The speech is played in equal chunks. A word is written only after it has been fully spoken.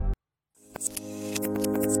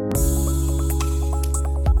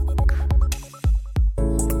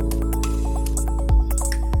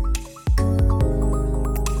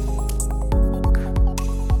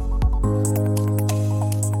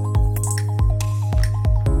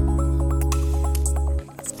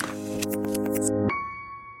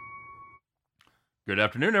Good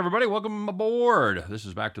afternoon, everybody. Welcome aboard. This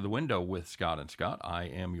is Back to the Window with Scott and Scott. I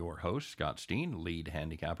am your host, Scott Steen, lead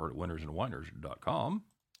handicapper at winnersandwiners.com.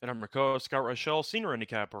 And I'm your co-host, Scott Rochelle, senior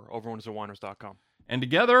handicapper over winnersandwiners.com. And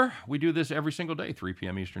together, we do this every single day, 3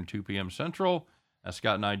 p.m. Eastern, 2 p.m. Central. As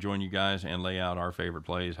Scott and I join you guys and lay out our favorite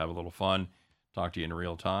plays, have a little fun, talk to you in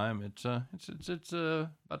real time. It's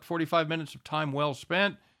about 45 minutes of time well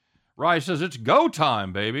spent. Rye says it's go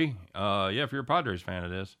time, baby. Yeah, if you're a Padres fan,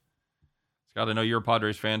 it is. Scott, I know you're a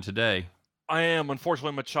Padres fan today. I am.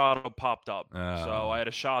 Unfortunately, Machado popped up. So I had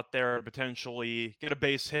a shot there to potentially get a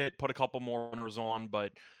base hit, put a couple more runners on.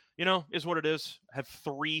 But, you know, is what it is. Had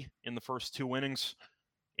 3 in the first 2 innings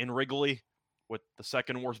in Wrigley with the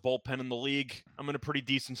second worst bullpen in the league. I'm in a pretty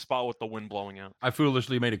decent spot with the wind blowing out. I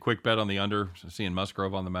foolishly made a quick bet on the under, seeing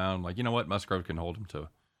Musgrove on the mound. Like, you know what? Musgrove can hold him to a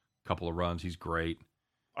couple of runs. He's great.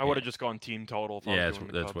 I would have just gone team total. If I was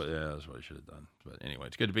doing that's what I should have done. But anyway,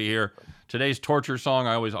 it's good to be here. Today's torture song.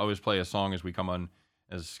 I always play a song as we come on.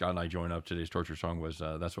 As Scott and I join up, today's torture song was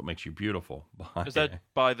 "That's What Makes You Beautiful." Is that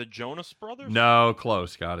by the Jonas Brothers? No,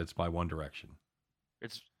 close, Scott. It's by One Direction.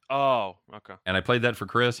 Okay. And I played that for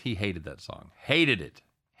Chris. He hated that song. Hated it.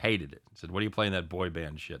 He said, "What are you playing that boy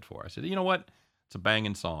band shit for?" I said, "You know what? It's a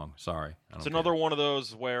banging song. Sorry." It's another one of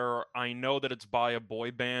those where I know that it's by a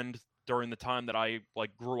boy band during the time that I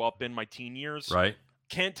grew up in my teen years. Right.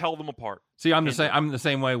 Can't tell them apart. See, I'm the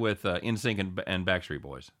same way with NSYNC and Backstreet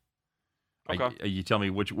Boys. Okay. You tell me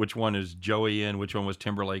which one is Joey in, which one was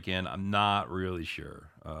Timberlake in. I'm not really sure.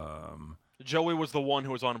 Joey was the one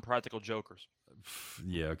who was on Impractical Jokers.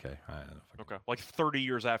 Yeah. Okay. I don't know. Okay. Like 30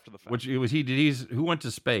 years after the fact. Which was he? Who went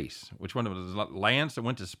to space? Which one was it? Lance that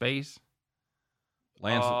went to space?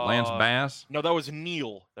 Lance Bass? No, that was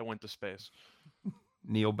Neil that went to space.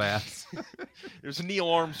 Neil Bass. It was Neil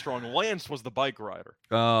Armstrong. Lance was the bike rider.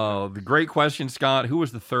 Oh, the great question, Scott. Who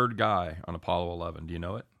was the third guy on Apollo 11? Do you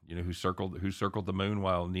know it? You know who circled the moon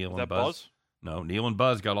while Neil and Buzz? No, Neil and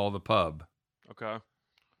Buzz got all the pub. Okay.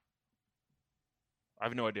 I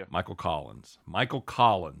have no idea. Michael Collins. Michael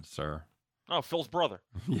Collins, sir. Oh, Phil's brother.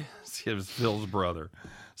 Yes, it was Phil's brother.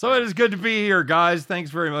 So it is good to be here, guys. Thanks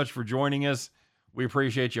very much for joining us. We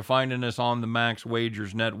appreciate you finding us on the Max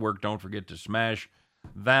Wagers Network. Don't forget to smash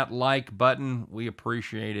that like button. We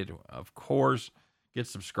appreciate it, of course. Get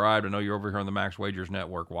subscribed. I know you're over here on the Max Wagers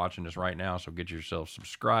Network watching us right now, so get yourself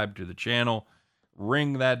subscribed to the channel.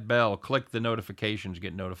 Ring that bell. Click the notifications.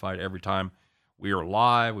 Get notified every time we are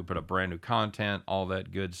live. We put up brand new content, all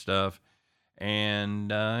that good stuff. And,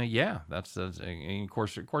 that's of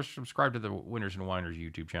course, subscribe to the Winners and Winers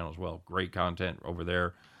YouTube channel as well. Great content over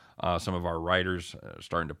there. Some of our writers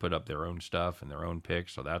starting to put up their own stuff and their own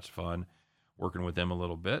picks, so that's fun. Working with them a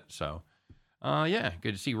little bit. So, good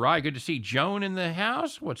to see Rye. Good to see Joan in the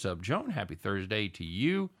house. What's up, Joan? Happy Thursday to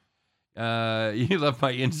you. You left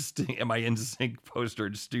my NSYNC poster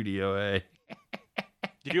in Studio A.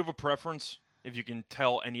 Did you have a preference if you can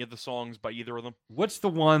tell any of the songs by either of them? What's the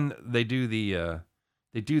one they do the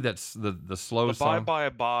slow the song? Bye Bye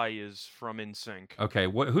Bye is from NSYNC. Okay,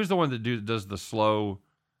 who's the one that does the slow?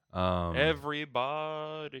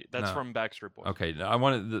 Everybody. That's from Backstreet Boys. Okay, I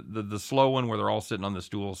wanted the slow one where they're all sitting on the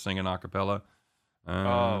stool singing a cappella.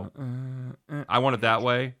 I want it that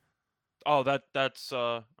way. Oh, that's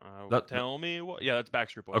tell me what? Yeah, that's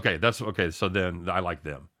Backstreet Boys. Okay, that's okay. So then I like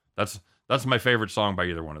them. That's my favorite song by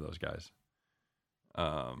either one of those guys.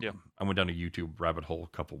 I went down a YouTube rabbit hole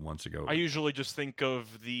a couple months ago. I usually just think of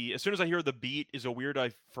as soon as I hear the beat is a weird,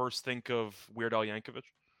 I first think of Weird Al Yankovic.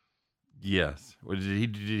 Yes.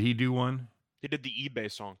 Did he do one? He did the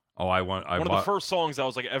eBay song. Oh, one of the first songs that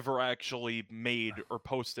was ever actually made or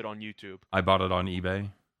posted on YouTube. I bought it on eBay.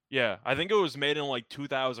 Yeah, I think it was made in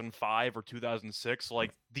 2005 or 2006,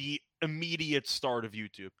 the immediate start of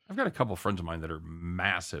YouTube. I've got a couple friends of mine that are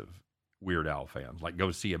massive Weird Al fans.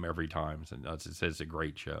 Go see him every time. And it says it's a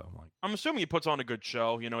great show. I'm assuming he puts on a good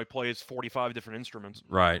show. You know, he plays 45 different instruments.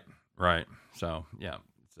 Right. So, yeah.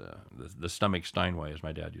 The stomach Steinway, as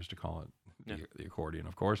my dad used to call it, the accordion,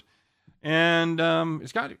 of course. And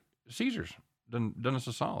it's got Caesars done us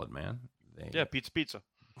a solid, man. Pizza.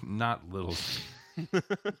 Not Little.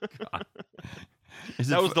 God.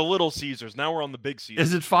 That was the Little Caesars. Now we're on the Big Caesars.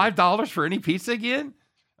 Is it $5 for any pizza again?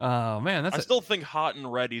 Oh man, I still think Hot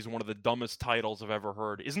and Ready is one of the dumbest titles I've ever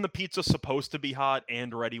heard. Isn't the pizza supposed to be hot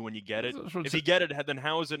and ready when you get it? If you get it, then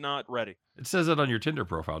how is it not ready? It says it on your Tinder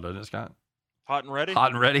profile, doesn't it, Scott? Hot and ready?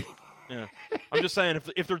 Hot and ready. Yeah. I'm just saying,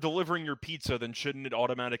 if they're delivering your pizza, then shouldn't it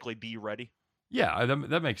automatically be ready? Yeah,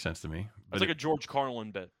 that makes sense to me. It's like a George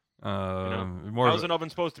Carlin bit. More How's an oven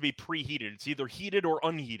supposed to be preheated? It's either heated or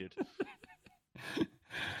unheated.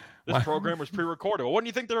 This program was pre-recorded. Well, when do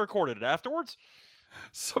you think they recorded it? Afterwards?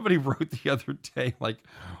 Somebody wrote the other day, like,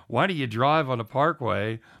 why do you drive on a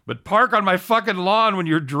parkway, but park on my fucking lawn when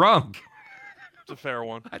you're drunk? It's a fair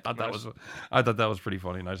one. I thought that was pretty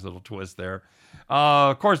funny. Nice little twist there.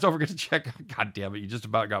 Of course, don't forget to check. God damn it, you just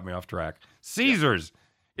about got me off track. Caesars. Yeah.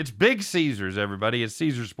 It's Big Caesars, everybody. It's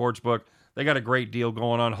Caesars Sportsbook. They got a great deal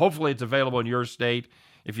going on. Hopefully, it's available in your state.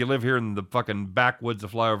 If you live here in the fucking backwoods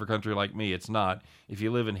of flyover country like me, it's not. If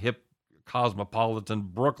you live in hip, cosmopolitan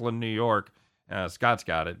Brooklyn, New York, Scott's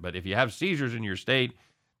got it. But if you have Caesars in your state,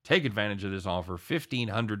 take advantage of this offer.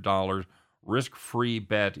 $1,500 risk-free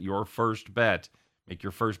bet, your first bet. Make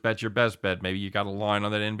your first bet your best bet. Maybe you got a line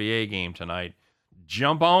on that NBA game tonight.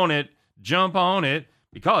 Jump on it. Jump on it.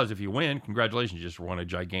 Because if you win, congratulations, you just won a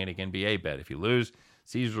gigantic NBA bet. If you lose,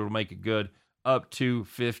 Caesars will make it good up to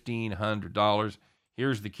 $1,500.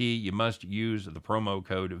 Here's the key. You must use the promo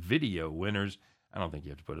code Video Winners. I don't think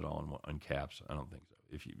you have to put it all in caps. I don't think so.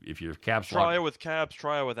 If your caps try it with caps,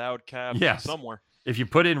 try it without caps. Yes. Somewhere. If you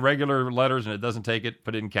put in regular letters and it doesn't take it,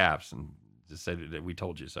 put it in caps and just say that we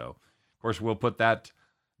told you so. Of course, we'll put that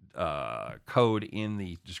code in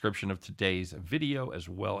the description of today's video, as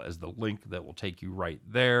well as the link that will take you right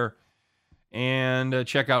there. And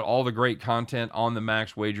check out all the great content on the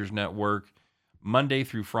Max Wagers Network. Monday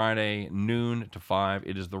through Friday, noon to 5.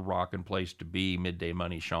 It is the rockin' place to be. Midday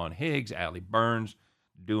Money, Sean Higgs, Allie Burns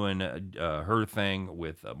doing her thing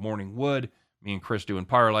with Morning Wood. Me and Chris doing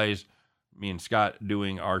parlays. Me and Scott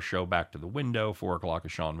doing our show Back to the Window. 4 o'clock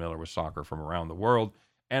is Sean Miller with soccer from around the world.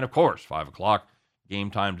 And, of course, 5 o'clock, Game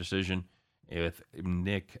Time Decision with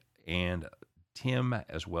Nick and Tim,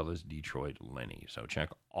 as well as Detroit Lenny. So check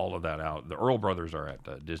all of that out. The Earl brothers are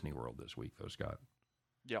at Disney World this week, though, Scott.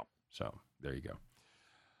 Yeah. So there you go.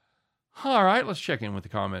 All right, let's check in with the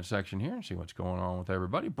comment section here and see what's going on with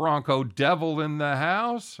everybody. Bronco Devil in the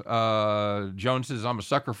house. Jones says, I'm a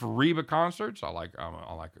sucker for Reba concerts. I like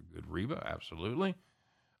a good Reba, absolutely.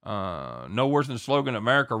 No worse than the slogan,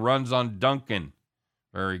 America runs on Dunkin'.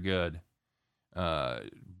 Very good.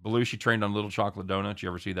 Belushi trained on Little Chocolate Donuts. You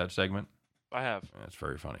ever see that segment? I have. It's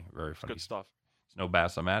very funny. Very funny. Good stuff. It's no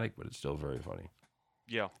Bassomatic, but it's still very funny.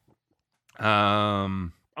 Yeah.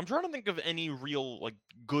 I'm trying to think of any real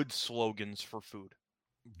good slogans for food.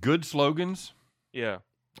 Good slogans? Yeah.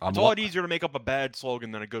 It's a lot easier to make up a bad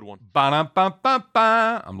slogan than a good one.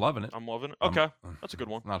 Ba-dum-bum-bum-bum. I'm loving it. I'm loving it. Okay. That's a good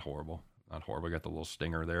one. Not horrible. Not horrible. Got the little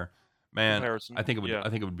stinger there. Man, Comparison. I think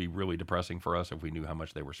it would be really depressing for us if we knew how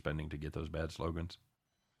much they were spending to get those bad slogans.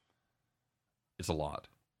 It's a lot.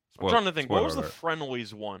 I'm trying to think. What was the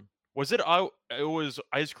Friendlies one? Was it? It was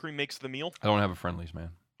Ice Cream Makes the Meal. I don't have a Friendlies, man.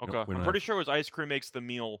 Okay, I'm pretty sure it was Ice Cream Makes the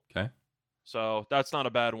Meal. Okay. So that's not a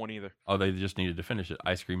bad one either. Oh, they just needed to finish it.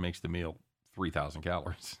 Ice Cream Makes the Meal 3,000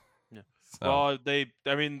 calories. Yeah. So. Well, they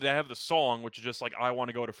have the song, which is just I want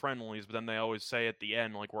to go to Friendlies, but then they always say at the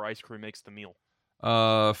end, where ice cream makes the meal.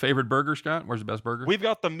 Favorite burger, Scott? Where's the best burger? We've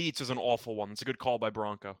Got the Meats is an awful one. It's a good call by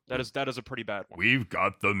Bronco. That is a pretty bad one. We've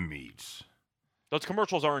Got the Meats. Those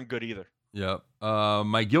commercials aren't good either. Yep.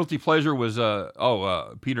 My guilty pleasure was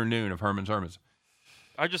Peter Noon of Herman's Hermits.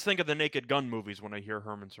 I just think of the Naked Gun movies when I hear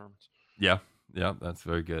Herman's Hermits. Yeah, that's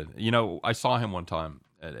very good. I saw him one time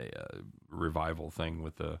at a revival thing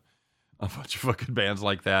with a bunch of fucking bands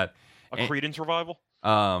like that. Creedence revival?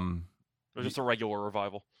 Or just a regular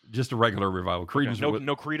revival? Just a regular revival. Creedence. Okay.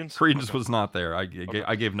 No Creedence? Creedence was not there. I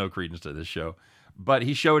gave no credence to this show. But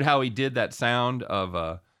he showed how he did that sound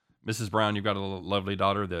of Mrs. Brown, You've Got a Lovely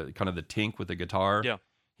Daughter, the kind of the tink with the guitar. Yeah.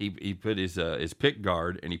 He put his pick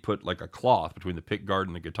guard and he put a cloth between the pick guard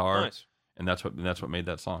and the guitar. Nice. And that's what made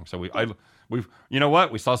that song. So we've you know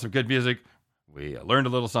what? We saw some good music. We learned a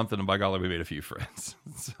little something, and by golly, we made a few friends.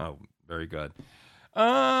 So very good.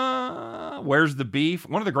 Where's the beef?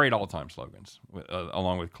 One of the great all-time slogans,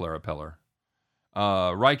 along with Clara Peller.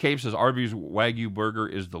 Rye Cape says Arby's Wagyu burger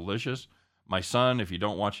is delicious. My son, if you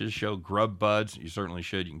don't watch his show, Grub Buds, you certainly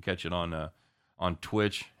should. You can catch it on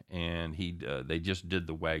Twitch, and they just did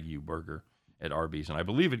the Wagyu burger at Arby's, and I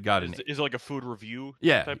believe it got Is it like a food review?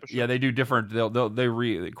 Yeah, type of show? Yeah, they do different.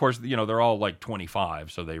 Of course, they're all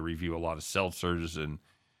 25, so they review a lot of seltzers and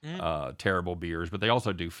terrible beers, but they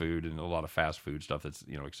also do food and a lot of fast food stuff that's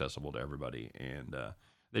accessible to everybody. And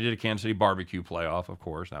they did a Kansas City barbecue playoff, of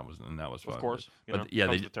course. That was fun. Of course, but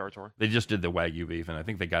the territory. They just did the Wagyu beef, and I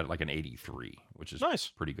think they got an 83, which is nice,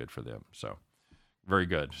 pretty good for them. So very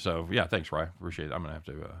good. So yeah, thanks, Rye. Appreciate it. I'm gonna have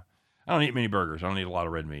to. I don't eat many burgers. I don't eat a lot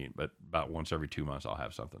of red meat, but about once every 2 months I'll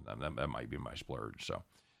have something. That might be my splurge. So,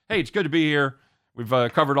 hey, it's good to be here. We've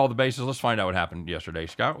covered all the bases. Let's find out what happened yesterday,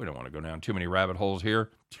 Scott. We don't want to go down too many rabbit holes here.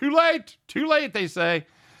 Too late, they say.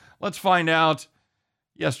 Let's find out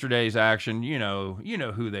yesterday's action. You know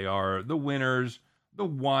who they are. The winners, the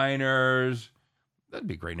Whiners. That'd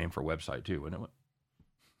be a great name for a website, too, wouldn't it?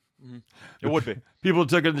 It would be. People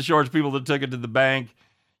took it in the shorts, people that took it to the bank.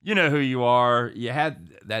 You know who you are. You had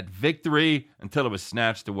that victory until it was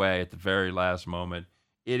snatched away at the very last moment.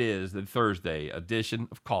 It is the Thursday edition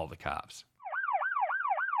of Call the Cops.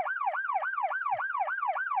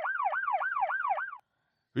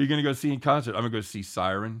 Who are you going to go see in concert? I'm going to go see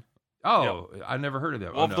Siren. Oh, yep. I never heard of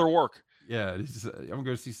them. Love their work. Yeah, I'm going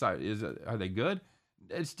to go see Siren. Are they good?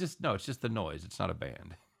 It's just the noise. It's not a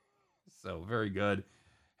band. So, very good.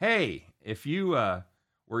 Hey, if you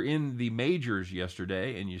were in the majors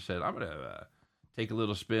yesterday and you said, I'm going to take a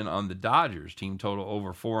little spin on the Dodgers, team total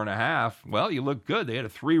over 4.5, well, you look good. They had a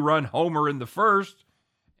 3-run homer in the first,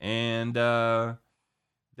 and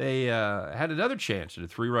they had another chance at a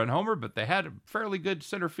 3-run homer, but they had a fairly good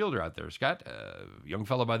center fielder out there, Scott, a young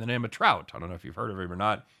fellow by the name of Trout. I don't know if you've heard of him or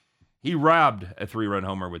not. He robbed a 3-run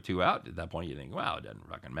homer with 2 out. At that point, you think, wow, it doesn't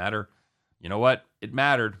fucking matter. You know what? It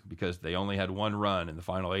mattered because they only had 1 run in the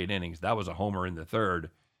final 8 innings. That was a homer in the third,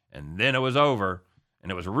 and then it was over.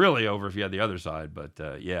 And it was really over if you had the other side. But,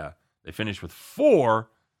 yeah, they finished with 4.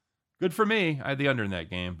 Good for me. I had the under in that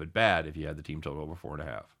game, but bad if you had the team total over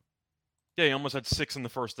 4.5. Yeah, you almost had 6 in the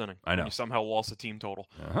first inning. I know. You somehow lost the team total.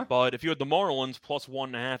 Uh-huh. But if you had the Marlins plus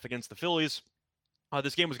 1.5 against the Phillies,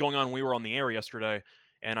 this game was going on when we were on the air yesterday,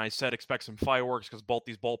 and I said expect some fireworks because both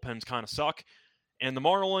these bullpens kind of suck. And the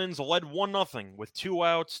Marlins led 1-0 with 2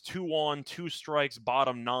 outs, 2 on, 2 strikes,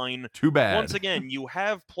 bottom 9. Too bad. Once again, you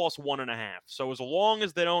have plus 1.5. So as long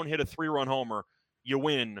as they don't hit a 3-run homer, you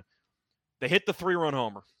win. They hit the 3-run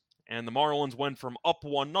homer, and the Marlins went from up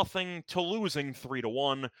 1-0 to losing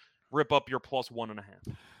 3-1. Rip up your plus 1.5.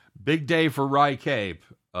 Big day for Rye Cape.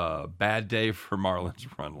 Bad day for Marlins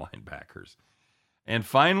run linebackers. And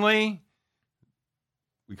finally,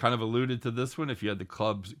 we kind of alluded to this one. If you had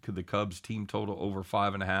the Cubs team total over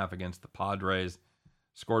 5.5 against the Padres,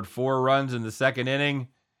 scored 4 runs in the second inning,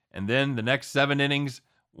 and then the next 7 innings,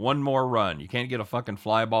 1 more run. You can't get a fucking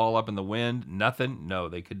fly ball up in the wind. Nothing. No,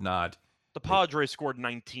 they could not. The Padres scored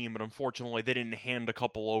 19, but unfortunately, they didn't hand a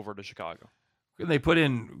couple over to Chicago. When they put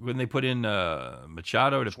in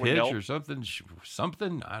Machado to Schwindel. pitch or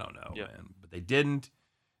something, I don't know, Yeah. man. But they didn't.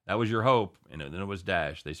 That was your hope, and then it was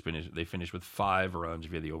dashed. They finished with 5 runs.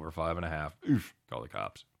 If you had the over 5.5, oof, call the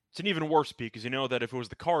cops. It's an even worse beat because you know that if it was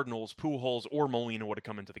the Cardinals, Pujols or Molina would have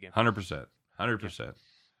come into the game. 100%.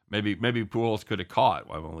 Maybe Pujols could have caught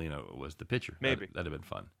while Molina was the pitcher. Maybe that'd have been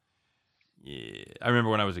fun. Yeah, I remember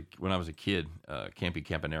when I was a kid, Campy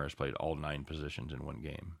Campaneris played all 9 positions in one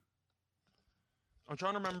game. I'm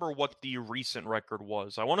trying to remember what the recent record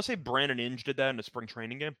was. I want to say Brandon Inge did that in a spring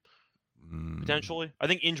training game. Potentially. I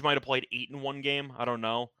think Inge might have played 8 in one game. I don't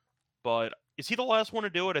know. But is he the last one to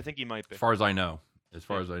do it? I think he might be. As far as I know,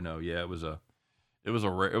 yeah, it was a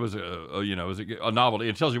novelty.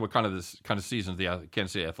 It tells you what kind of seasons the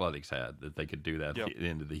Kansas City Athletics had, that they could do that at the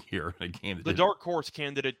end of the year. The dark horse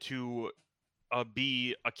candidate to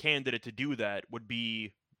be a candidate to do that would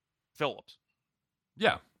be Phillips.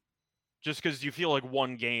 Yeah. Just because you feel like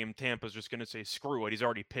one game, Tampa's just going to say, screw it. He's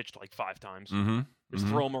already pitched like 5 times. Mm-hmm. Just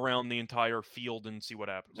throw him around the entire field and see what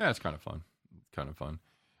happens. Yeah, it's kind of fun.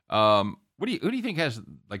 Who do you think has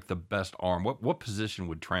like the best arm? What position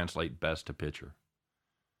would translate best to pitcher?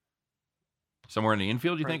 Somewhere in the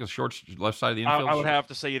infield, you think? A short left side of the infield? I would have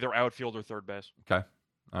to say either outfield or third base. Okay.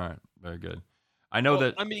 All right. Very good. I know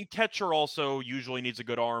that. I mean, catcher also usually needs a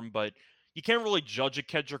good arm, but you can't really judge a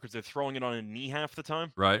catcher because they're throwing it on a knee half the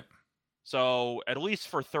time. Right. So at least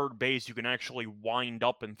for third base, you can actually wind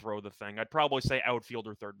up and throw the thing. I'd probably say outfield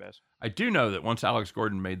or third base. I do know that once Alex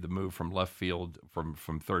Gordon made the move from left field, from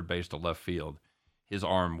third base to left field, his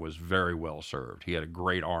arm was very well served. He had a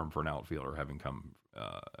great arm for an outfielder, having come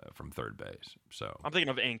from third base. So I'm thinking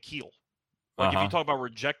of Ankiel. Like if you talk about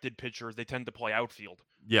rejected pitchers, they tend to play outfield.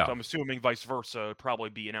 Yeah. So I'm assuming vice versa, it'd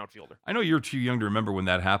probably be an outfielder. I know you're too young to remember when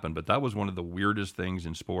that happened, but that was one of the weirdest things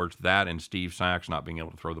in sports, that and Steve Sachs not being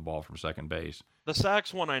able to throw the ball from second base. The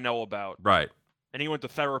Sachs one I know about. Right. And he went to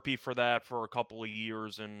therapy for that for a couple of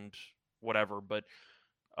years and whatever. But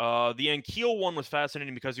the Ankiel one was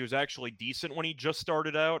fascinating because he was actually decent when he just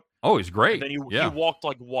started out. Oh, he's great. And then he walked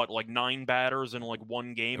like 9 batters in like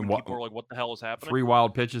one game, and people were like, "What the hell is happening?" 3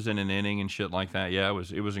 wild pitches in an inning and shit like that. Yeah,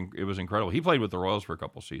 it was incredible. He played with the Royals for a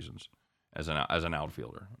couple seasons as an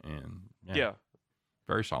outfielder, and yeah,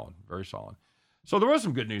 very solid, very solid. So there was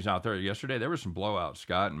some good news out there yesterday. There were some blowouts,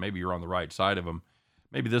 Scott, and maybe you're on the right side of them.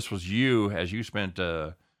 Maybe this was you as you spent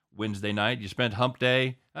Wednesday night. You spent hump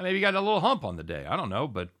day. Maybe you got a little hump on the day. I don't know,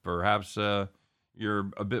 but perhaps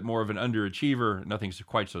you're a bit more of an underachiever. Nothing's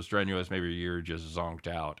quite so strenuous. Maybe you're just zonked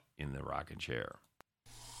out in the rocking chair.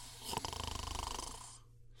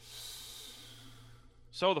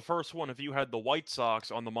 So the first one, if you had the White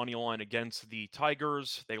Sox on the money line against the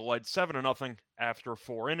Tigers, they led 7-0 after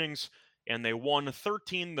 4 innings, and they won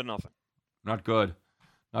 13-0. Not good.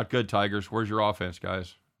 Not good, Tigers. Where's your offense,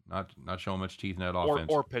 guys? Not showing much teeth in that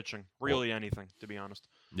offense. Or pitching. Really anything, to be honest.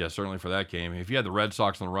 Yeah, certainly for that game. If you had the Red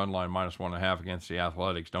Sox on the run line -1.5 against the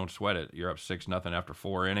Athletics, don't sweat it. You're up 6-0 after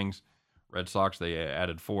 4 innings. Red Sox, they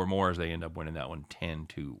added 4 more as they end up winning that one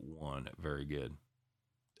 10-1. Very good.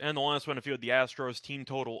 And the last one, if you had the Astros team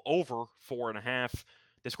total over 4.5,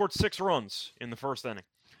 they scored 6 runs in the first inning,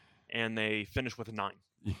 and they finished with 9.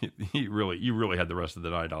 You really had the rest of the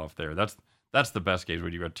night off there. That's the best case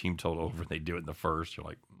when you got team total over and they do it in the first. You're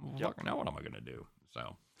like, well, now what am I going to do?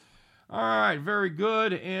 So, all right, very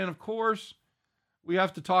good. And of course, we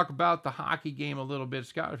have to talk about the hockey game a little bit,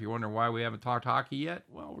 Scott. If you're wondering why we haven't talked hockey yet,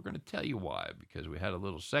 well, we're going to tell you why, because we had a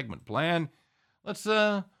little segment planned. Let's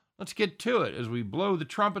get to it as we blow the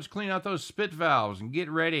trumpets, clean out those spit valves, and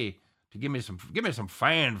get ready to give me some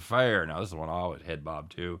fanfare. Now, this is the one I always head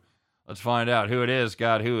bob to. Let's find out who it is,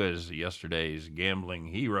 Scott. Who is yesterday's gambling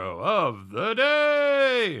hero of the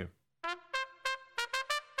day?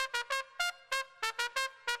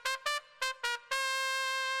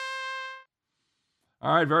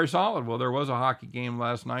 All right, very solid. Well, there was a hockey game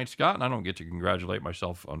last night, Scott, and I don't get to congratulate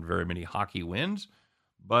myself on very many hockey wins,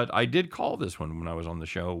 but I did call this one when I was on the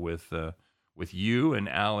show with you and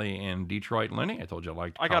Allie and Detroit and Lenny. I told you I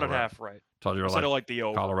liked Colorado. I got it half right. Told you I like the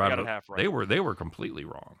over. Colorado. I got it half right. They were completely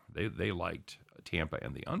wrong. They liked Tampa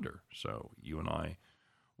and the under. So you and I,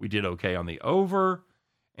 we did okay on the over.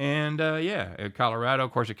 And Colorado,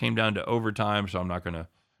 of course, it came down to overtime. So I'm not gonna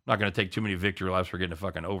take too many victory laps for getting a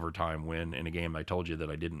fucking overtime win in a game I told you that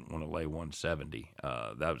I didn't want to lay 170.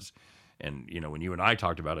 That was, and when you and I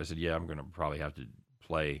talked about it, I said, yeah, I'm gonna probably have to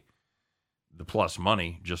play the plus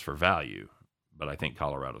money just for value. But I think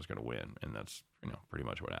Colorado's going to win, and that's pretty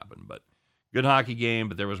much what happened. But good hockey game.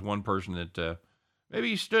 But there was one person that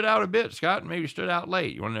maybe stood out a bit, Scott. Maybe stood out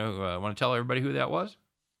late. You want to tell everybody who that was?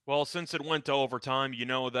 Well, since it went to overtime, you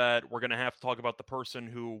know that we're going to have to talk about the person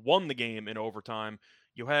who won the game in overtime.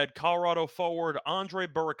 You had Colorado forward Andre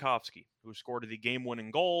Burakovsky, who scored the game-winning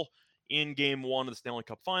goal in Game 1 of the Stanley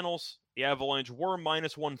Cup Finals. The Avalanche were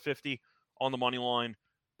 -150 on the money line,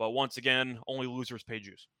 but once again, only losers pay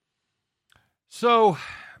dues. So,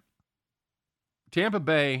 Tampa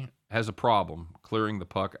Bay has a problem clearing the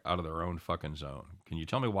puck out of their own fucking zone. Can you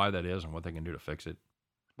tell me why that is and what they can do to fix it?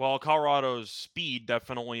 Well, Colorado's speed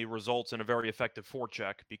definitely results in a very effective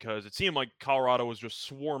forecheck because it seemed like Colorado was just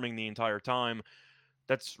swarming the entire time.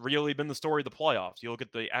 That's really been the story of the playoffs. You look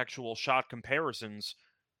at the actual shot comparisons,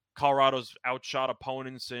 Colorado's outshot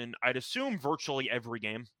opponents in, I'd assume, virtually every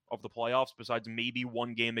game of the playoffs, besides maybe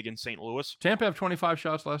one game against St. Louis. Tampa have 25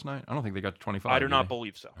 shots last night? I don't think they got to 25. I do not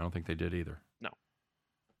believe so. I don't think they did either. No.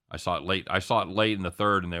 I saw it late in the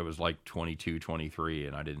third, and there was like 22, 23,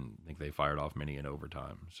 and I didn't think they fired off many in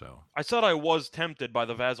overtime. So I said I was tempted by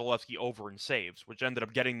the Vasilevsky over in saves, which ended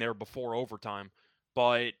up getting there before overtime.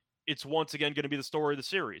 But it's once again going to be the story of the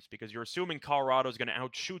series because you're assuming Colorado is going to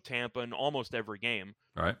outshoot Tampa in almost every game.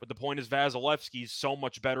 Right. But the point is Vasilevsky's so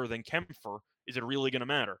much better than Kempfer. Is it really going to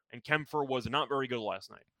matter? And Kempfer was not very good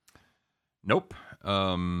last night. Nope.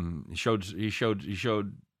 He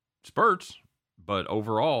showed spurts, but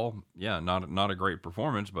overall, yeah, not a great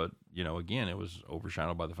performance. But again, it was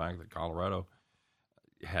overshadowed by the fact that Colorado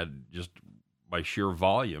had just by sheer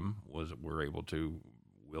volume were able to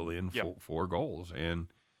will in 4 goals. And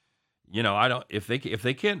I don't if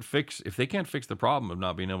they can't fix the problem of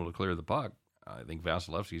not being able to clear the puck, I think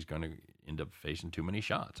Vasilevsky's going to end up facing too many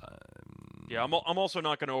shots. Yeah, I'm also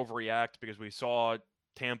not going to overreact because we saw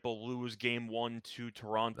Tampa lose Game 1 to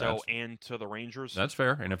Toronto and to the Rangers. That's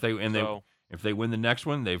fair. And if they win the next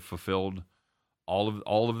one, they've fulfilled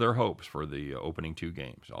all of their hopes for the opening 2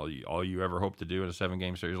 games. All you ever hope to do in a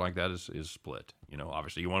 7-game series like that is split.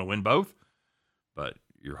 Obviously you want to win both, but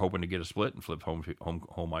you're hoping to get a split and flip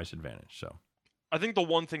home ice advantage. So I think the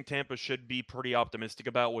one thing Tampa should be pretty optimistic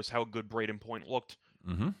about was how good Braden Point looked.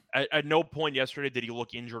 Mm-hmm. At no point yesterday did he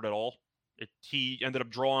look injured at all. He ended up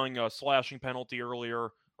drawing a slashing penalty earlier,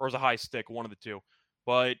 or it was a high stick, one of the two.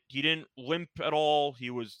 But he didn't limp at all. He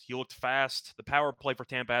looked fast. The power play for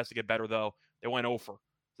Tampa has to get better, though. They went over. So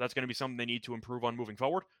that's going to be something they need to improve on moving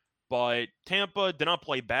forward. But Tampa did not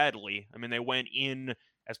play badly. I mean, they went in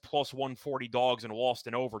as plus 140 dogs and lost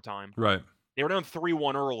in overtime. Right. They were down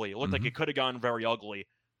 3-1 early. It looked like it could have gone very ugly.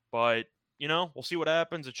 But, we'll see what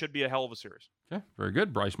happens. It should be a hell of a series. Okay, very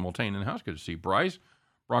good. Bryce Multane in the house. Good to see Bryce.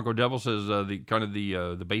 Bronco Devil says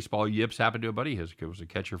the baseball yips happened to a buddy. He was a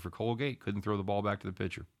catcher for Colgate. Couldn't throw the ball back to the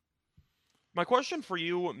pitcher. My question for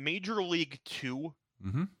you, Major League 2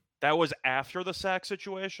 Mm-hmm. That was after the sack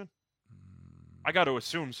situation? I got to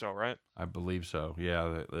assume so, right? I believe so.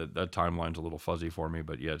 Yeah, that timeline's a little fuzzy for me,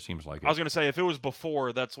 but yeah, it seems like it. I was going to say, if it was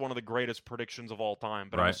before, that's one of the greatest predictions of all time,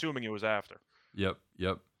 but I'm assuming it was after. Yep.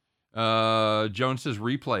 Jones says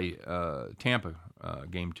replay Tampa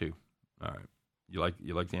game 2. All right.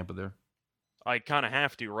 You like Tampa there? I kind of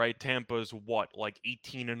have to, right? Tampa's what, like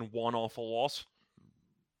 18-1 off a loss?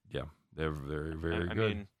 Yeah, they're very, very good.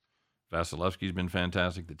 I mean, Vasilevsky's been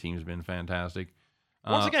fantastic. The team's been fantastic.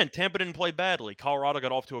 Once again, Tampa didn't play badly. Colorado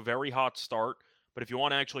got off to a very hot start. But if you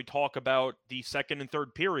want to actually talk about the second and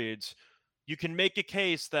third periods, you can make a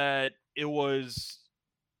case that it was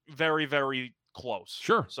very, very close.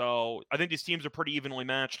 Sure. So I think these teams are pretty evenly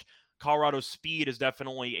matched. Colorado's speed is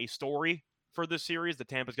definitely a story for this series that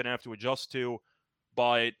Tampa's going to have to adjust to.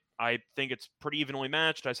 But I think it's pretty evenly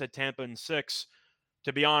matched. I said Tampa in 6.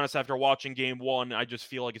 To be honest, after watching game 1, I just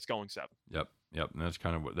feel like it's going 7. Yep. And that's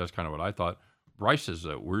kind of what I thought. Bryce says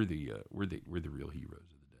we're the real heroes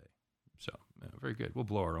of the day. So very good. We'll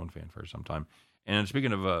blow our own fanfare sometime. And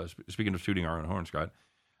speaking of shooting our own horn, Scott,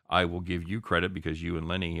 I will give you credit because you and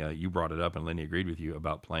Lenny you brought it up and Lenny agreed with you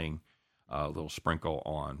about playing a little sprinkle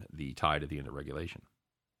on the Tide at the end of regulation.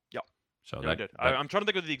 Yep. So I did. I'm trying to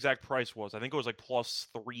think what the exact price was. I think it was like plus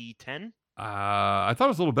 310. I thought it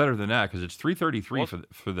was a little better than that because it's 333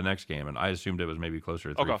 for the next game, and I assumed it was maybe closer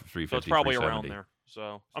to 350. So it's probably around there.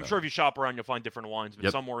 So I'm sure if you shop around, you'll find different wines, but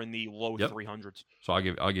somewhere in the low 300s. So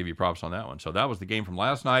I'll give you props on that one. So that was the game from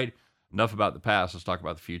last night. Enough about the past. Let's talk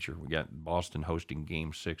about the future. We got Boston hosting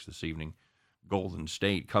Game 6 this evening. Golden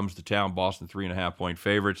State comes to town. Boston 3.5-point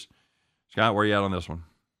favorites. Scott, where are you at on this one?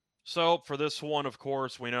 So for this one, of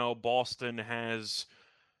course, we know Boston has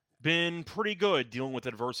been pretty good dealing with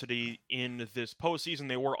adversity in this postseason.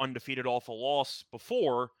 They were undefeated off a loss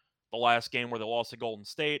before the last game where they lost to Golden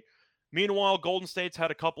State. Meanwhile, Golden State's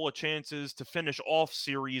had a couple of chances to finish off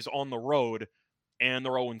series on the road, and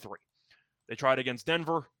they're 0-3. They tried against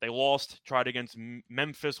Denver, they lost. Tried against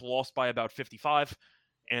Memphis, lost by about 55.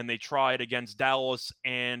 And they tried against Dallas,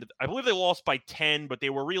 and I believe they lost by 10, but they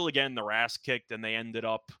were really getting their ass kicked, and they ended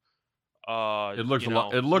up it looked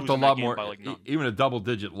a lot more like even a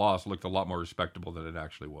double-digit loss looked a lot more respectable than it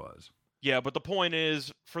actually was. Yeah, but the point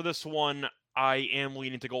is, for this one, I am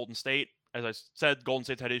leaning to Golden State. As I said, Golden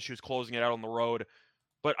State's had issues closing it out on the road.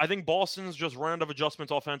 But I think Boston's just run out of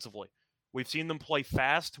adjustments offensively. We've seen them play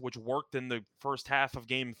fast, which worked in the first half of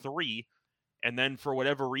Game 3. And then for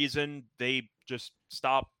whatever reason, they just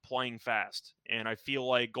stopped playing fast. And I feel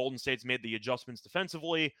like Golden State's made the adjustments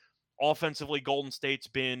defensively. Offensively, Golden State's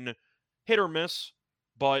been hit or miss.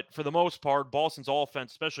 But for the most part, Boston's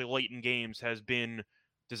offense, especially late in games, has been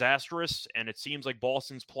disastrous. And it seems like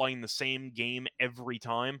Boston's playing the same game every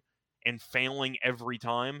time and failing every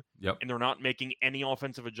time. Yep. And they're not making any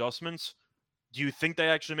offensive adjustments. Do you think they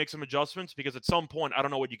actually make some adjustments? Because at some point, I don't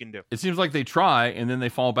know what you can do. It seems like they try, and then they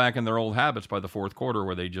fall back in their old habits by the fourth quarter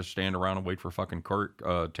where they just stand around and wait for fucking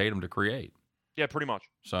Tatum to create. Yeah, pretty much.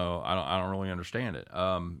 So I don't really understand it.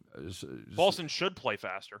 Boston should play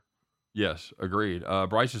faster. Yes, agreed.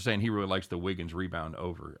 Bryce is saying he really likes the Wiggins rebound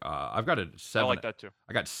over. I've got a 7. I like that too.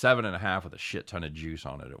 I got 7.5 with a shit ton of juice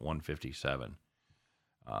on it at 157.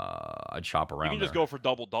 I'd shop around. You can just go for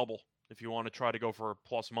double-double if you want to try to go for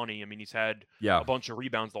plus money. I mean, he's had a bunch of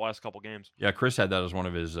rebounds the last couple games. Yeah, Chris had that as one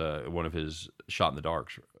of his shot in the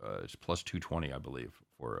darks. It's plus 220, I believe.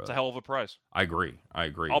 It's a hell of a price. I agree.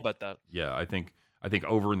 I'll bet that. Yeah, I think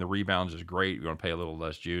over in the rebounds is great. You're going to pay a little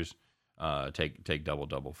less juice. Take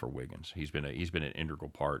double for Wiggins. He's been an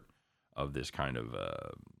integral part of this kind of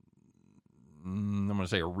I'm going to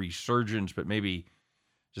say a resurgence, but maybe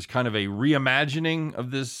just kind of a reimagining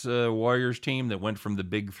of this Warriors team that went from the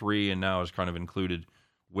big three and now has kind of included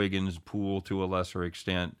Wiggins, Poole to a lesser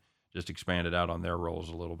extent, just expanded out on their roles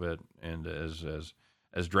a little bit. And as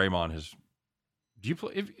Draymond has, do you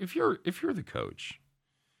play if you're the coach?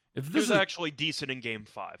 If this is actually decent in Game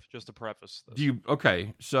 5, just to preface this.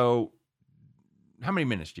 So how many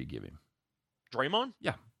minutes do you give him? Draymond?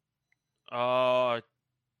 Yeah.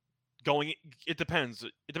 It depends.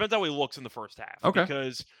 It depends how he looks in the first half. Okay.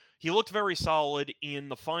 Because he looked very solid in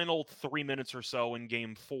the final 3 minutes or so in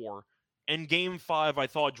Game 4. And Game 5, I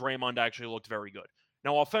thought Draymond actually looked very good.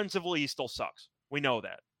 Now, offensively, he still sucks. We know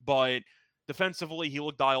that. But defensively, he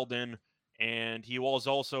looked dialed in, and he was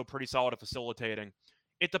also pretty solid at facilitating.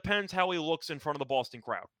 It depends how he looks in front of the Boston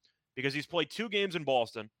crowd. Because he's played 2 games in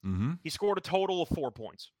Boston. Mm-hmm. He scored a total of 4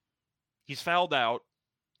 points. He's fouled out,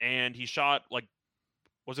 and he shot,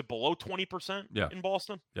 was it below 20% in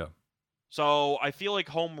Boston? Yeah. So I feel like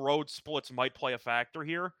home-road splits might play a factor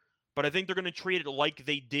here, but I think they're going to treat it like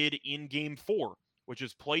they did in Game 4 which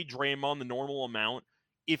is play Draymond the normal amount.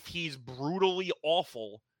 If he's brutally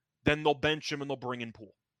awful, then they'll bench him and they'll bring in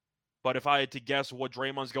Poole. But if I had to guess what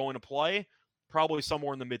Draymond's going to play, probably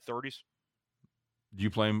somewhere in the mid-30s. Would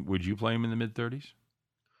you play him in the mid-30s?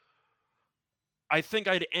 I think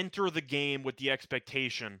I'd enter the game with the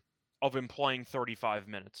expectation of him playing 35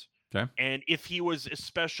 minutes. Okay. And if he was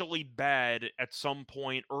especially bad at some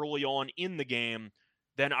point early on in the game,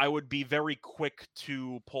 then I would be very quick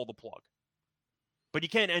to pull the plug. But you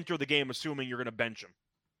can't enter the game assuming you're going to bench him.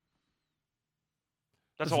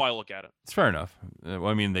 That's how I look at it. It's fair enough.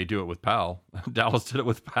 I mean, they do it with Powell. Dallas did it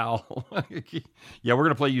with Powell. Yeah, we're going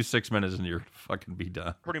to play you 6 minutes and you're going to fucking be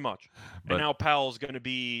done. Pretty much. But, and now Powell's going to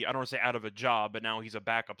be, I don't want to say out of a job, but now he's a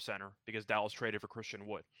backup center because Dallas traded for Christian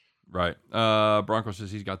Wood. Right. Bronco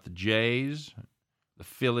says he's got the Jays, the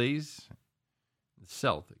Phillies, the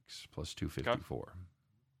Celtics, plus 254.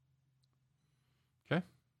 Okay.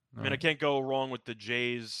 I mean, I can't go wrong with the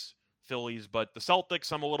Jays, Phillies, but the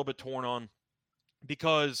Celtics I'm a little bit torn on.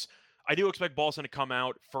 Because I do expect Boston to come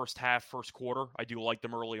out first half, first quarter. I do like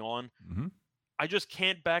them early on. Mm-hmm. I just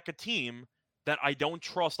can't back a team that I don't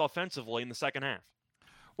trust offensively in the second half.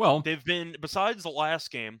 Well, they've been, besides the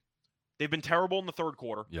last game, they've been terrible in the third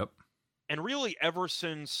quarter. Yep. And really ever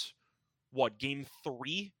since, game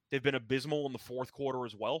 3, they've been abysmal in the fourth quarter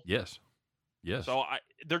as well. Yes. So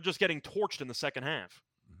they're just getting torched in the second half.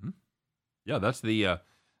 Mm-hmm. Yeah, that's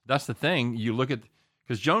the thing. You look at...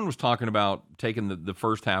 Because Joan was talking about taking the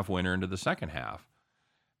first half winner into the second half.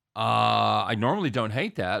 I normally don't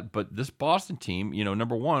hate that, but this Boston team,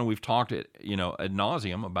 number one, we've talked ad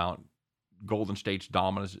nauseum about Golden State's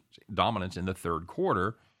dominance in the third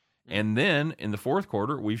quarter. And then in the fourth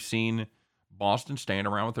quarter, we've seen Boston stand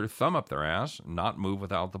around with their thumb up their ass, not move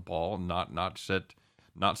without the ball, not set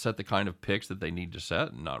the kind of picks that they need to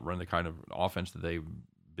set, and not run the kind of offense that they've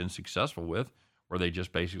been successful with, where they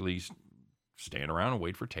just basically stand around and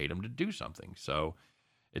wait for Tatum to do something. So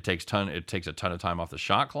it takes a ton of time off the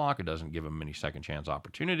shot clock. It doesn't give them many second chance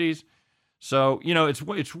opportunities. So,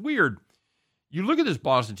 it's weird. You look at this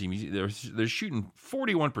Boston team, they're shooting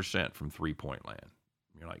 41% from 3-point land.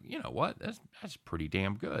 You're like, you know what? That's pretty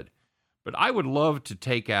damn good. But I would love to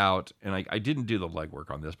take out, and I didn't do the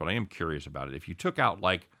legwork on this, but I am curious about it. If you took out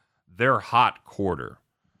their hot quarter,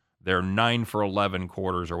 their 9 for 11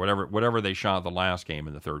 quarters or whatever they shot the last game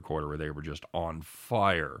in the third quarter where they were just on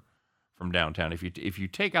fire from downtown. If you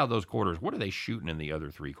take out those quarters, what are they shooting in the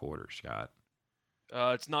other 3 quarters, Scott?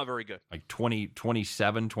 It's not very good. Like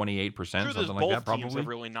 27, 28%, something like that, probably? Both teams have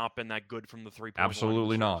really not been that good from the 3-point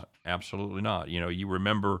Absolutely not. Absolutely not. You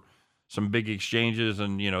remember some big exchanges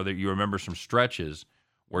and, that you remember some stretches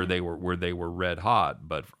where they were red hot.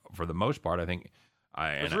 But for the most part, I think...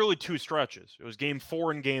 It was really 2 stretches. It was game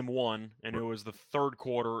 4 and game 1, and it was the third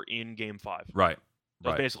quarter in game 5. Right.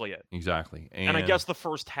 That's basically it. Exactly. And I guess the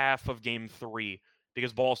first half of game 3,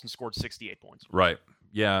 because Boston scored 68 points. Right.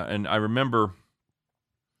 Yeah, and I remember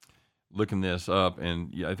looking this up,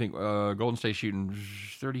 and I think Golden State shooting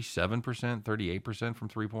 37%, 38% from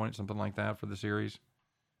 3-point, something like that for the series.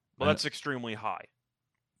 Well, that's extremely high.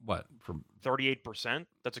 What? From 38%?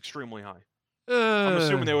 That's extremely high. I'm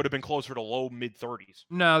assuming they would have been closer to low mid-30s.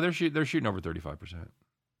 No, they're shooting over 35%. I'm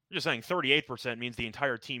just saying 38% means the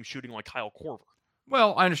entire team shooting like Kyle Korver.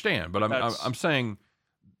 Well, I understand, but I'm saying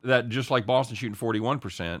that just like Boston shooting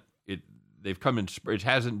 41%, they've come in. It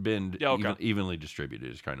hasn't been evenly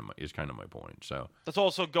distributed. Is kind of my point. So that's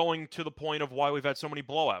also going to the point of why we've had so many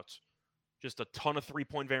blowouts. Just a ton of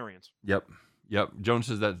 3-point variance. Yep. Jones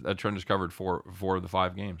says that trend is covered for of the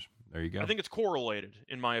 5 games. There you go. I think it's correlated,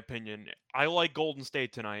 in my opinion. I like Golden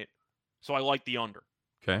State tonight, so I like the under.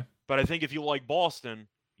 Okay. But I think if you like Boston,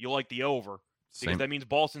 you like the over. Because that means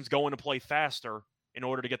Boston's going to play faster in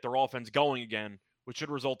order to get their offense going again, which should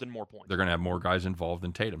result in more points. They're going to have more guys involved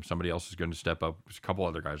than Tatum. Somebody else is going to step up. A couple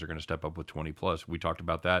other guys are going to step up with 20+. We talked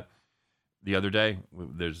about that the other day.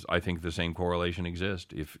 I think the same correlation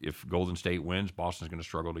exists. If Golden State wins, Boston's going to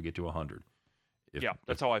struggle to get to 100.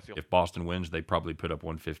 That's how I feel. If Boston wins, they probably put up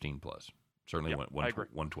 115+. Certainly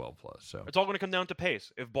 112+. So it's all going to come down to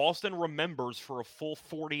pace. If Boston remembers for a full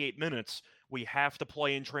 48 minutes, we have to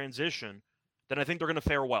play in transition, then I think they're going to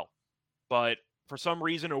fare well. But for some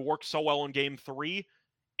reason, it worked so well in Game 3,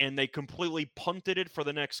 and they completely punted it for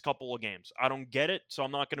the next couple of games. I don't get it, so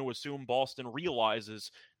I'm not going to assume Boston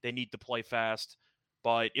realizes they need to play fast.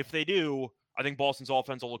 But if they do, I think Boston's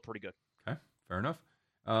offense will look pretty good. Okay, fair enough.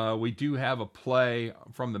 We do have a play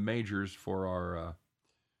from the majors for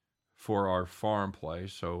our farm play,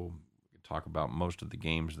 so we can talk about most of the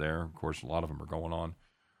games there. Of course, a lot of them are going on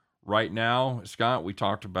right now. Scott, we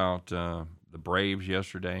talked about the the Braves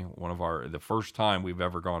yesterday. The first time we've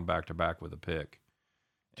ever gone back to back with a pick.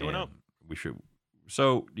 2-0. We should.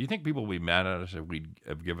 So, do you think people will be mad at us if we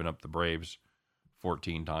have given up the Braves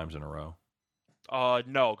 14 times in a row?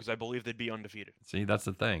 No, because I believe they'd be undefeated. See, that's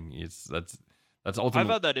the thing. That's ultimately. I've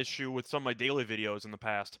had that issue with some of my daily videos in the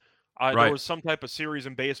past. Right. There was some type of series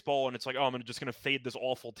in baseball, and it's like, oh, I'm just going to fade this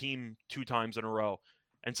awful team 2 times in a row.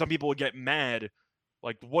 And some people would get mad,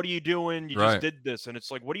 like, what are you doing? You Right. just did this. And it's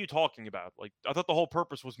like, what are you talking about? Like, I thought the whole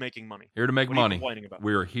purpose was making money. Here to make What are you money. complaining about?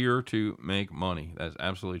 We're here to make money. That's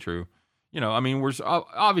absolutely true. You know, I mean,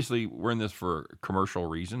 obviously we're in this for commercial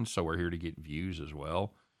reasons, so we're here to get views as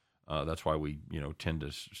well. That's why we, tend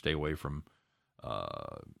to stay away from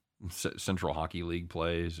Central Hockey League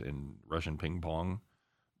plays and Russian ping pong.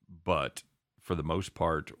 But for the most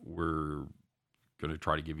part, we're going to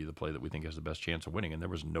try to give you the play that we think has the best chance of winning. And there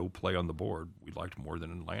was no play on the board we liked more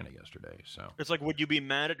than Atlanta yesterday. So it's like, would you be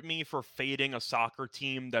mad at me for fading a soccer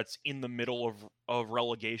team that's in the middle of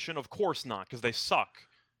relegation? Of course not, because they suck.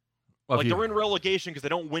 Well, like they're in relegation because they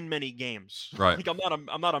don't win many games. Right. Like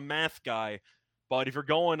I'm not a math guy, but if you're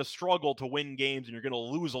going to struggle to win games and you're going to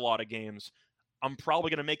lose a lot of games, I'm probably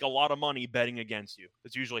going to make a lot of money betting against you.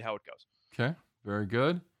 That's usually how it goes. Okay, very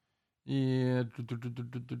good. Yeah.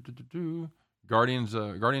 Guardians up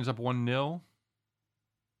 1-0.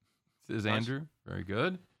 Says Nice. Andrew. Very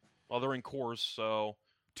good. Well, they're in Coors, so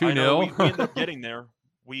 2-0. We ended up getting there.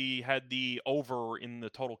 We had the over in the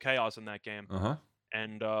total chaos in that game. Uh-huh.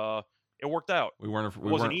 And it worked out. It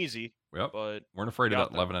wasn't easy. Yep. But weren't afraid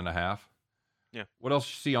of that 11.5. Yeah. What else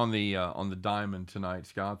you see on the diamond tonight,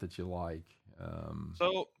 Scott, that you like?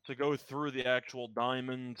 So to go through the actual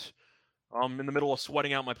diamond, I'm in the middle of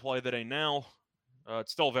sweating out my play that ain't now.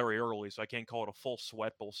 It's still very early, so I can't call it a full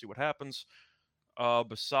sweat, but we'll see what happens.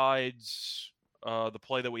 Besides the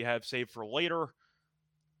play that we have saved for later,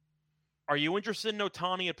 are you interested in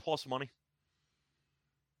Ohtani at plus money?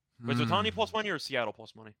 Was Ohtani plus money or Seattle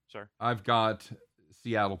plus money? Sorry. I've got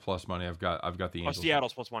Seattle plus money. I've got the Angels.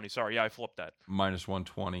 Seattle's plus money. Sorry, yeah, I flipped that. Minus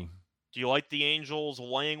 120. Do you like the Angels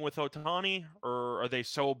laying with Ohtani, or are they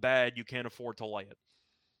so bad you can't afford to lay it?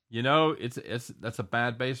 That's a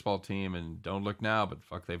bad baseball team, and don't look now, but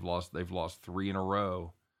fuck, they've lost 3 in a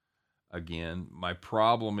row again. My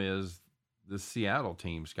problem is the Seattle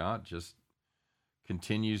team, Scott, just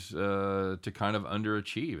continues to kind of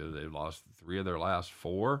underachieve. They've lost 3 of their last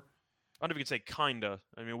 4. I don't know if you could say kinda.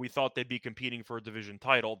 I mean, we thought they'd be competing for a division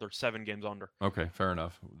title. They're 7 games under. Okay, fair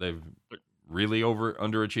enough. They've really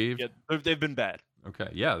underachieved. Yeah, they've been bad. Okay,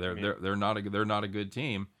 yeah, they're not a good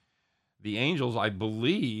team. The Angels, I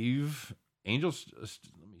believe, let me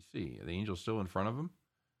see, are the Angels still in front of them?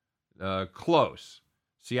 Close.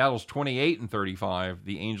 Seattle's 28-35.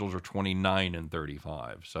 The Angels are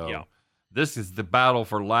 29-35. So yeah. This is the battle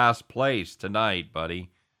for last place tonight,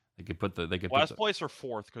 buddy. They could last place or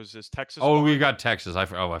 4th because is Texas. Oh, we got Texas. I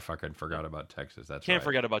fucking forgot about Texas. That's Can't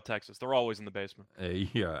forget about Texas. They're always in the basement.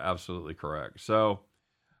 Yeah, absolutely correct. So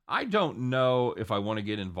I don't know if I want to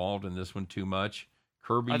get involved in this one too much.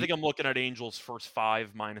 Kirby, I think I'm looking at Angels first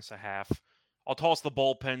 5 minus a half. I'll toss the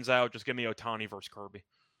bullpens out. Just give me Ohtani versus Kirby.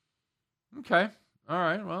 Okay. All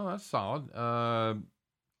right. Well, that's solid.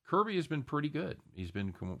 Kirby has been pretty good. He's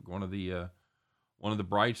been one of the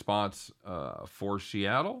bright spots for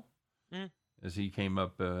Seattle as he came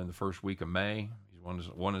up in the first week of May. He's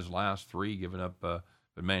won his last 3, giving up. But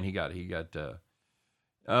man, he got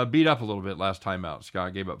beat up a little bit last time out.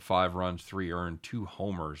 Scott gave up 5 runs, 3 earned, 2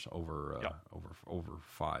 homers over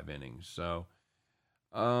 5 innings. So,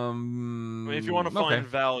 I mean, if you want to find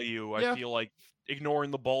value, I feel like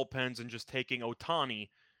ignoring the bullpens and just taking Ohtani,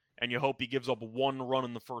 and you hope he gives up 1 run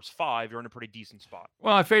in the first 5, you're in a pretty decent spot.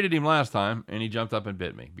 Well, I faded him last time, and he jumped up and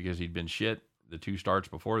bit me because he'd been shit the 2 starts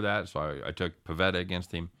before that. So I took Pivetta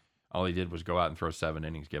against him. All he did was go out and throw 7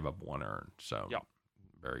 innings, give up 1 earned. So,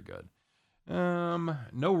 very good.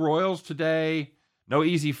 No Royals today. No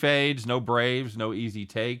easy fades. No Braves. No easy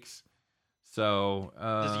takes. So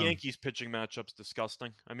this Yankees pitching matchup's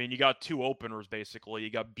disgusting. I mean, you got 2 openers basically.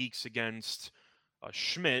 You got Beeks against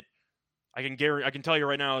Schmidt. I can tell you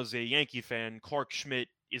right now, as a Yankee fan, Clark Schmidt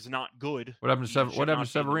is not good. What happened to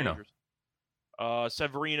Severino?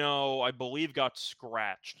 Severino, I believe, got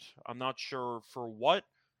scratched. I'm not sure for what,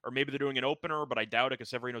 or maybe they're doing an opener, but I doubt it because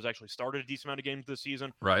Severino's actually started a decent amount of games this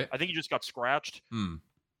season. Right. I think he just got scratched.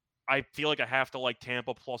 I feel like I have to like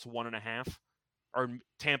Tampa plus 1.5, or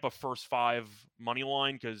Tampa first 5 money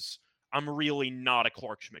line because I'm really not a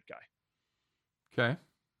Clark Schmidt guy. Okay.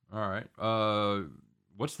 All right.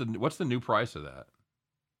 What's the new price of that?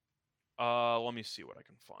 Let me see what I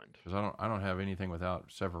can find. Because I don't have anything without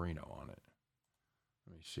Severino on it.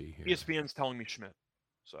 Let me see here. ESPN's telling me Schmidt.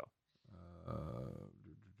 So.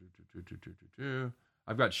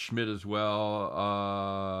 I've got Schmidt as well.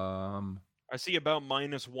 I see about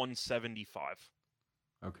minus 175.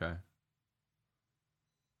 Okay.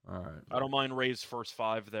 All right. I don't mind Ray's first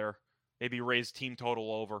 5 there. Maybe Ray's team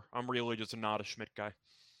total over. I'm really just not a Schmidt guy.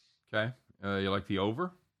 Okay. You like the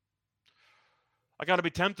over? I got to be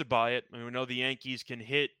tempted by it. I mean, we know the Yankees can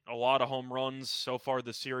hit a lot of home runs. So far,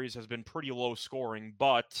 the series has been pretty low scoring,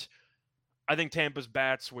 but I think Tampa's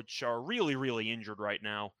bats, which are really, really injured right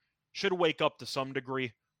now, should wake up to some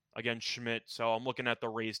degree against Schmidt. So I'm looking at the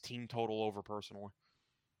Rays team total over personally.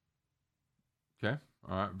 Okay.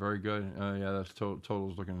 All right. Very good. Yeah, that's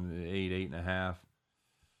total's looking at 8.5.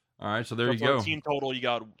 All right. So there you go. Team total, you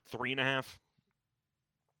got 3.5.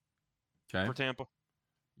 Okay. For Tampa.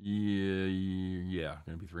 Yeah.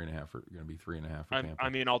 Going to be 3.5 for Tampa. I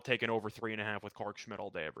mean, I'll take an over 3.5 with Clark Schmidt all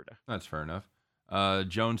day, every day. That's fair enough.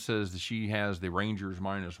 Jones says that she has the Rangers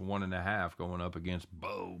minus 1.5 going up against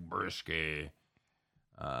Bo Brisky.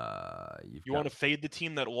 You want to fade the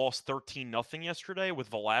team that lost 13-0 yesterday with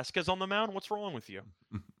Velasquez on the mound? What's wrong with you?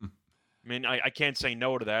 I mean, I can't say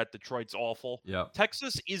no to that. Detroit's awful. Yeah.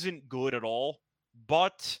 Texas isn't good at all,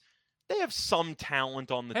 but they have some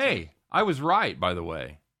talent on the team. Hey, I was right, by the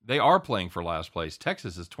way. They are playing for last place.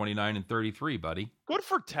 Texas is 29-33, buddy. Good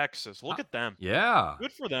for Texas. Look at them. Yeah.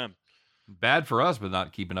 Good for them. Bad for us, but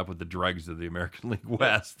not keeping up with the dregs of the American League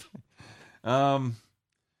West.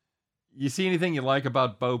 You see anything you like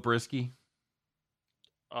about Bo Brisky?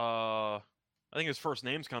 I think his first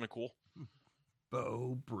name's kind of cool.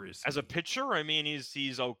 Bo Brisky. As a pitcher, I mean,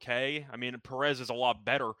 he's okay. I mean, Perez is a lot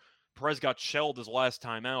better. Perez got shelled his last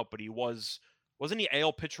time out, but he wasn't he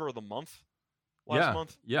AL Pitcher of the Month last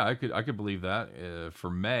month? Yeah, I could believe that. For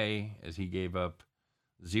May, as he gave up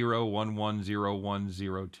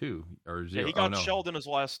 0-1-1-0-1-0-2 or 0. Yeah, he got shelled in his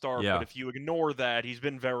last start, Yeah. but if you ignore that, he's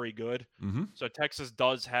been very good. Mm-hmm. So Texas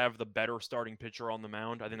does have the better starting pitcher on the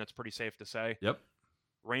mound. I think that's pretty safe to say. Yep.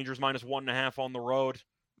 Rangers minus 1.5 on the road.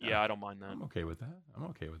 Yeah, I don't mind that. I'm okay with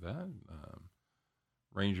that.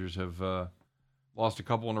 Rangers have lost a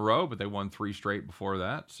couple in a row, but they won 3 straight before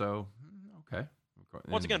that. So, okay.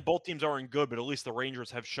 Once again, both teams aren't good, but at least the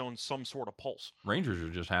Rangers have shown some sort of pulse. Rangers are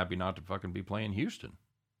just happy not to fucking be playing Houston.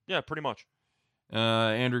 Yeah, pretty much.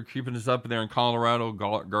 Andrew keeping us up there in Colorado.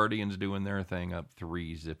 Guardians doing their thing, up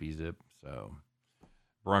 3 zippy zip. So,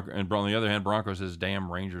 on the other hand, Broncos says,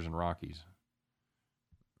 "Damn Rangers and Rockies."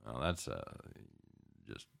 Well, that's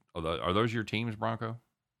just. Are those your teams, Bronco?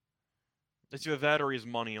 It's either that or he has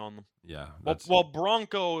money on them. Yeah. Well,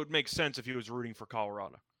 Bronco would make sense if he was rooting for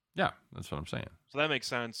Colorado. Yeah, that's what I'm saying. So that makes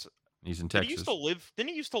sense. He's in Texas. Didn't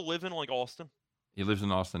he used to live in like Austin? He lives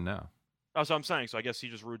in Austin now. That's what I'm saying. So I guess he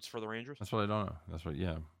just roots for the Rangers. That's what I don't know. That's what.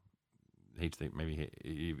 Yeah.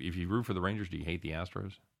 If you root for the Rangers, do you hate the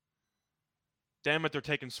Astros? Damn it, they're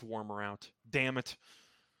taking Swarmer out. Damn it.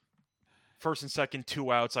 First and second,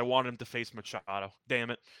 2 outs. I wanted him to face Machado. Damn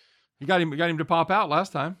it. You got him to pop out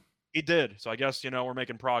last time. He did. So I guess, we're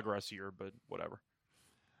making progress here, but whatever.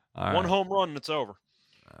 All One right. home run and it's over.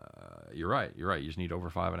 You're right. You just need over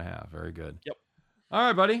 5.5. Very good. Yep. All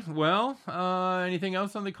right, buddy. Well, anything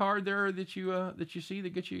else on the card there that you see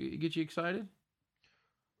that get you excited?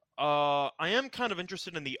 I am kind of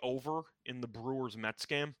interested in the over in the Brewers-Mets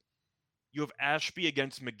game. You have Ashby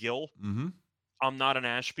against McGill. Mm-hmm. I'm not an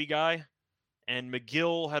Ashby guy. And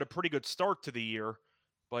McGill had a pretty good start to the year,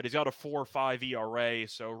 but he's got a 4.5 ERA.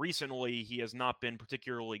 So recently he has not been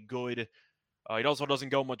particularly good. He also doesn't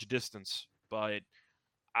go much distance, but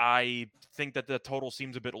I think that the total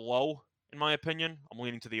seems a bit low, in my opinion. I'm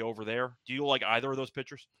leaning to the over there. Do you like either of those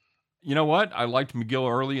pitchers? You know what? I liked McGill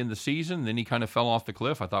early in the season. Then he kind of fell off the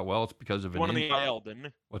cliff. I thought, well, it's because of He went on the IL, didn't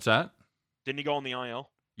he? What's that? Didn't he go on the IL?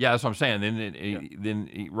 Yeah, that's what I'm saying.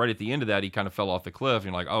 Then right at the end of that, he kind of fell off the cliff. And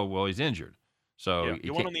you're like, oh, well, he's injured. So he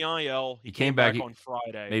went on the IL. He came back on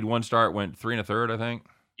Friday. Made one start, went 3 1/3, I think.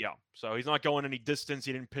 Yeah, so he's not going any distance.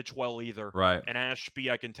 He didn't pitch well either. Right. And Ashby,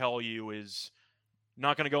 I can tell you, is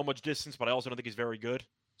not going to go much distance, but I also don't think he's very good.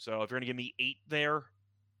 So if you're going to give me 8 there,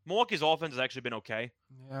 Milwaukee's offense has actually been okay.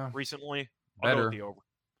 Yeah. Recently. I'll Better. go with the over.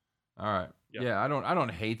 All right. Yep. Yeah, I don't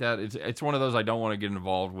hate that. It's one of those I don't want to get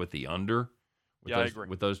involved with the under. I agree.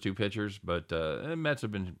 With those two pitchers, but the Mets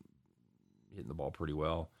have been hitting the ball pretty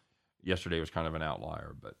well. Yesterday was kind of an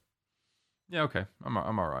outlier, but yeah, okay. I'm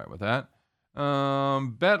all right with that.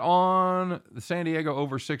 Bet on the San Diego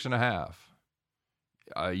over 6.5.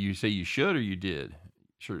 You say you should or you did?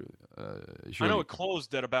 Sure. I know it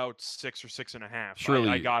closed at about 6 or 6.5. Surely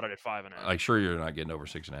I got it at 5.5. Like, sure, you're not getting over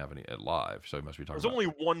 6.5 at live, so you must be talking. There's only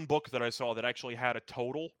one book that I saw that actually had a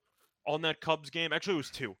total on that Cubs game. Actually, it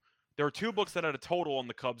was 2. There were 2 books that had a total on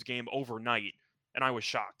the Cubs game overnight, and I was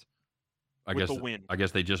shocked. I with guess the win. I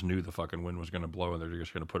guess they just knew the fucking wind was going to blow, and they're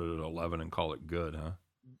just going to put it at 11 and call it good, huh?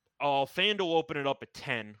 FanDuel opened it up at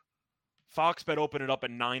 10. Fox Bet opened it up at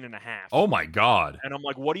 9.5. Oh my God! And I'm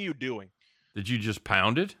like, what are you doing? Did you just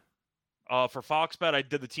pound it? For Fox Bet, I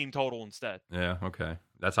did the team total instead. Yeah. Okay.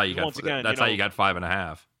 That's how you got. Once again, that's how you got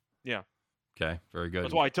 5.5. Yeah. Okay. Very good.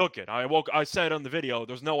 That's why I took it. I said on the video,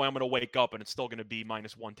 there's no way I'm going to wake up and it's still going to be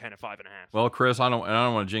 -110 at 5.5. Well, Chris, I don't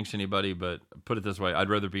want to jinx anybody, but put it this way: I'd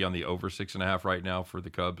rather be on the over 6.5 right now for the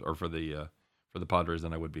Cubs or for the Padres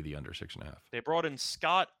than I would be the under 6.5. They brought in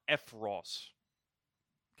Scott F. Ross.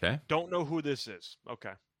 Okay. Don't know who this is.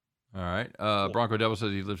 Okay. All right. Cool. Bronco Devil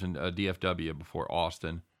says he lives in DFW before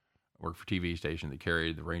Austin. Worked for TV station that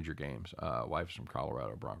carried the Ranger games. Wife's from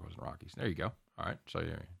Colorado, Broncos and Rockies. There you go. All right. So,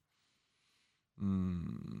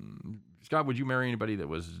 Scott, would you marry anybody that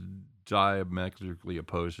was diametrically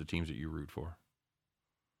opposed to teams that you root for?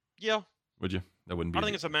 Yeah. Would you? That wouldn't be. I don't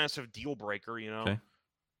think it's a massive deal breaker, you know. Okay.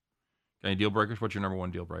 Any deal breakers? What's your number one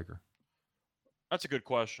deal breaker? That's a good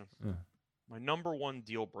question. Yeah. My number one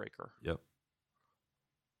deal breaker. Yep.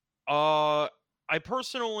 I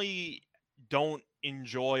personally don't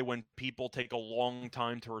enjoy when people take a long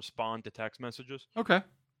time to respond to text messages. Okay.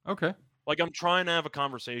 Like, I'm trying to have a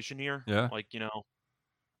conversation here. Yeah. Like, you know.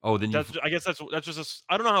 Oh, then I guess that's just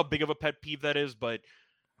I don't know how big of a pet peeve that is, but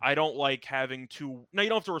I don't like having to. Now, you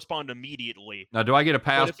don't have to respond immediately. Now, do I get a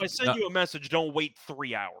pass? But if I send you a message, don't wait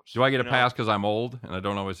 3 hours. Do I get a pass because I'm old and I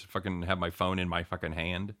don't always fucking have my phone in my fucking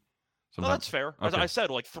hand? No, that's fair. Okay. I said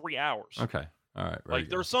like 3 hours. Okay. All right. Like,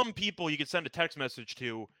 there are some people you can send a text message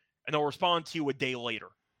to, and they'll respond to you a day later.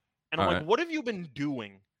 And I'm like, what have you been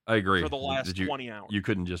doing? I agree. For the last 20 hours. You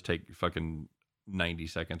couldn't just take fucking 90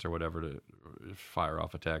 seconds or whatever to fire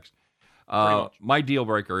off a text. My deal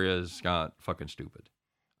breaker is, Scott, fucking stupid.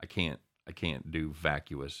 I can't do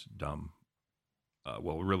vacuous, dumb.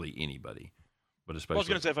 Well, really anybody, but especially. I was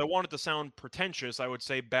gonna say, if I wanted to sound pretentious, I would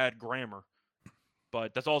say bad grammar,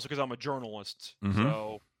 but that's also because I'm a journalist. Mm-hmm.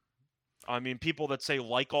 So, I mean, people that say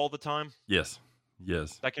 "like" all the time. Yes.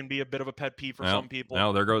 That can be a bit of a pet peeve for some people.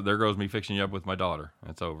 Now there goes me fixing you up with my daughter.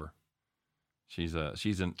 That's over. She's an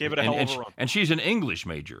Give it a hell of a run. And she's an English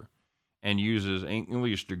major, and uses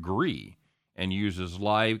English degree, and uses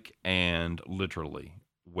like and literally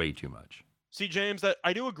way too much. See, James, that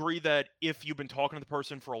I do agree that if you've been talking to the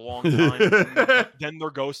person for a long time, then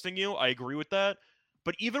they're ghosting you. I agree with that.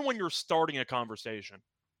 But even when you're starting a conversation,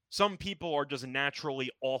 some people are just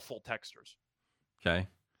naturally awful texters. Okay.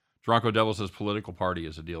 Bronco Devil says political party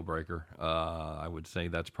is a deal breaker. I would say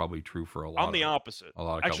that's probably true for a lot. I'm the opposite. A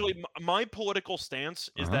lot of Actually, my political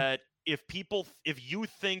stance is that if you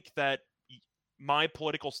think that my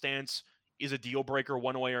political stance is a deal breaker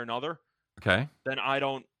one way or another, okay, then I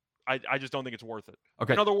just don't think it's worth it.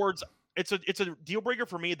 Okay. In other words, it's a deal breaker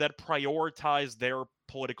for me that prioritize their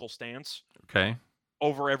political stance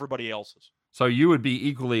over everybody else's. So you would be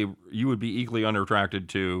equally unattracted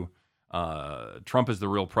to Trump as the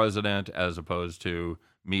real president as opposed to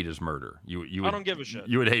meat as murder. You would, I don't give a shit.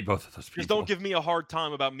 You would hate both of those people. Just don't give me a hard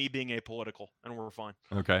time about me being apolitical, and we're fine.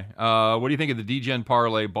 Okay. What do you think of the DGen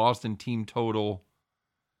parlay Boston team total?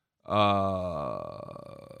 I'm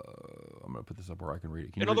gonna put this up where I can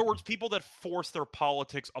read it. In other words, people that force their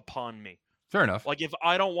politics upon me. Fair enough. Like, if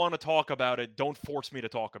I don't want to talk about it, don't force me to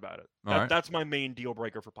talk about it. That's my main deal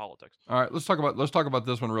breaker for politics. All right, let's talk about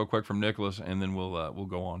this one real quick from Nicholas, and then we'll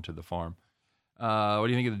go on to the farm. What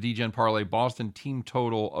do you think of the DGen parlay Boston team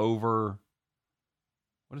total over?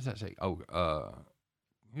 What does that say? Oh,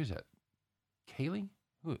 who's that? Kaylee?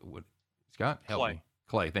 What? Scott? Help me.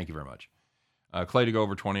 Clay. Thank you very much. Clay to go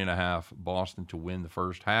over 20.5. Boston to win the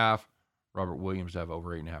first half. Robert Williams to have over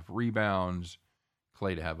 8.5 rebounds.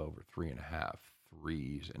 Clay to have over 3.5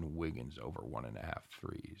 threes, and Wiggins over 1.5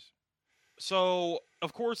 threes. So,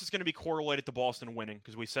 of course, it's going to be correlated to Boston winning,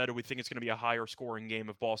 because we said we think it's going to be a higher scoring game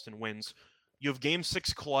if Boston wins. You have Game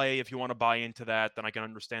 6 Clay. If you want to buy into that, then I can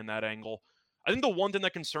understand that angle. I think the one thing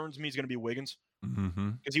that concerns me is going to be Wiggins,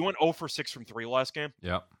 because he went 0 for 6 from 3 last game.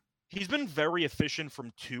 Yep. He's been very efficient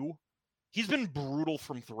from 2. He's been brutal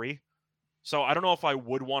from 3. So I don't know if I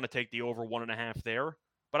would want to take the over 1.5 there,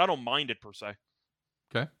 but I don't mind it per se.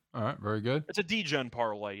 Okay. All right. Very good. It's a DGen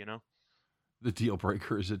parlay, you know? The deal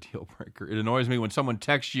breaker is a deal breaker. It annoys me when someone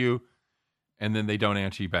texts you and then they don't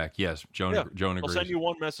answer you back. Yes, Joan agrees. They'll send you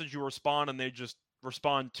one message, you respond, and they just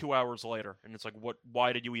respond 2 hours later. And it's like,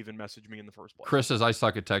 why did you even message me in the first place? Chris says, I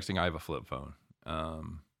suck at texting. I have a flip phone.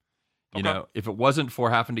 You know, if it wasn't for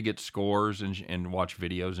having to get scores and watch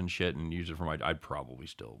videos and shit and use it for I'd probably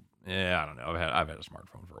still, I don't know. I've had a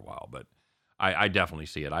smartphone for a while, but I definitely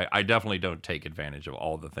see it. I definitely don't take advantage of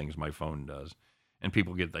all the things my phone does. And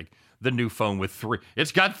people get like the new phone with 3.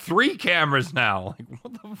 It's got 3 cameras now. Like,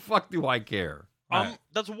 what the fuck do I care?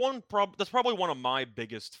 That's probably one of my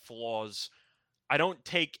biggest flaws. I don't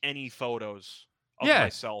take any photos of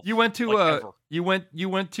myself. You went to you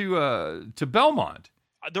went to Belmont.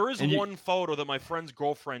 There is one photo that my friend's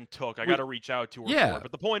girlfriend took. I got to reach out to her for it.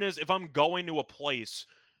 But the point is, if I'm going to a place,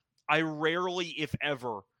 I rarely, if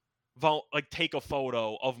ever, take a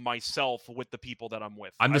photo of myself with the people that I'm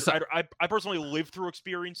with. I personally live through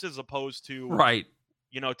experiences as opposed to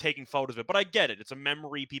taking photos of it. But I get it. It's a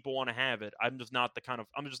memory. People want to have it. I'm just not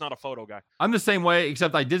a photo guy. I'm the same way,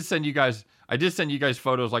 except I did send you guys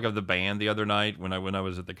photos like of the band the other night when I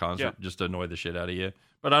was at the concert, just to annoy the shit out of you.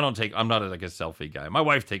 But I'm not like a selfie guy. My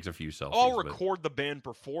wife takes a few selfies. I'll record the band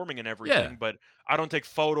performing and everything, but I don't take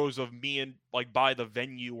photos of me and by the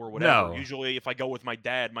venue or whatever. No. Usually if I go with my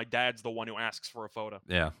dad's the one who asks for a photo.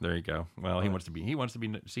 Yeah, there you go. Well, he wants to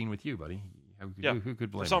be seen with you, buddy. Who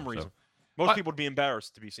could blame him? For some reason. So. Most people would be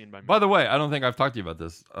embarrassed to be seen by me. By the way, I don't think I've talked to you about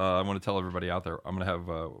this. I want to tell everybody out there. I'm gonna have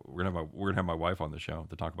we're gonna have my wife on the show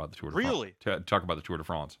to talk about the Tour de France. Really? To talk about the Tour de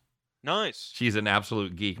France. Nice. She's an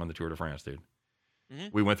absolute geek on the Tour de France, dude. Mm-hmm.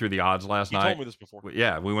 We went through the odds last night. You told me this before.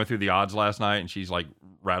 Yeah, we went through the odds last night, and she's like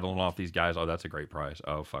rattling off these guys. Oh, that's a great price.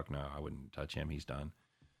 Oh, fuck no, I wouldn't touch him. He's done.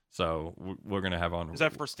 So we're gonna have on. Is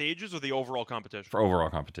that for stages or the overall competition? For overall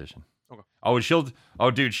competition. Okay. Oh, she'll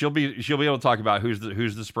be able to talk about who's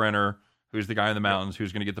the sprinter. Who's the guy in the mountains?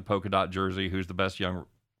 Who's going to get the polka dot jersey? Who's the best young?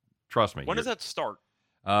 Trust me. When does that start?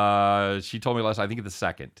 She told me last. I think it's the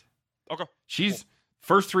 2nd. Okay. She's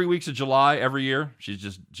first 3 weeks of July every year.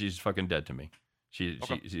 She's fucking dead to me. She's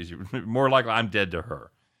more likely I'm dead to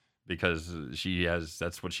her because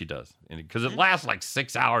that's what she does. Because it lasts like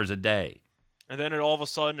 6 hours a day. And then all of a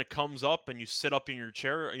sudden it comes up and you sit up in your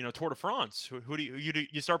chair. Tour de France. Who do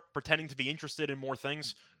you start pretending to be interested in more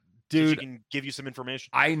things? Dude, so she can give you some information.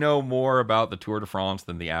 I know more about the Tour de France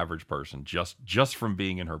than the average person just from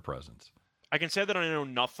being in her presence. I can say that I know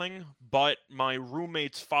nothing, but my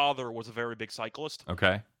roommate's father was a very big cyclist.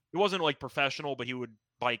 Okay. He wasn't like professional, but he would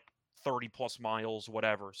bike 30 plus miles,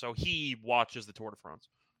 whatever. So he watches the Tour de France.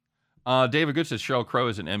 David Good says Sheryl Crow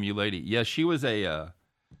is an MU lady. Yes, she was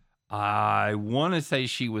I want to say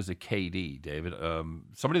she was a KD, David.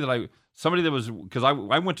 Somebody that was, because I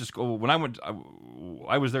went to school when I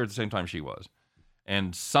was there at the same time she was,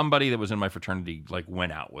 and somebody that was in my fraternity like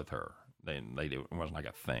went out with her. It wasn't like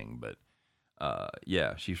a thing, but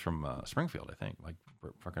yeah, she's from Springfield, I think, like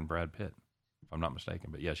fucking Brad Pitt, if I'm not mistaken.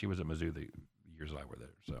 But yeah, she was at Mizzou the years that I were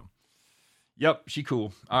there. So, yep, she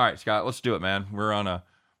cool. All right, Scott, let's do it, man.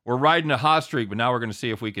 We're riding a hot streak, but now we're going to see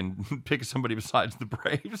if we can pick somebody besides the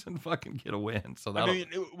Braves and fucking get a win. So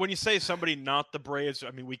when you say somebody not the Braves,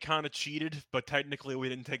 we kind of cheated, but technically we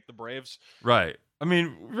didn't take the Braves. Right.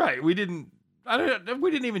 Right. We didn't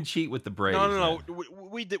even cheat with the Braves. No.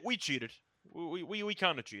 We did. We cheated. We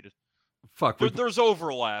kind of cheated. Fuck. There's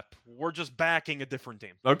overlap. We're just backing a different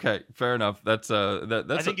team. Okay, fair enough. That's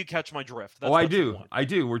I think you catch my drift. I do.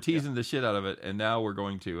 We're teasing the shit out of it, and now we're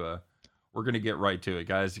going to get right to it,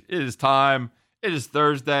 guys. It is time. It is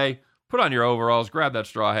Thursday. Put on your overalls, grab that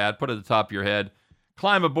straw hat, put it at the top of your head,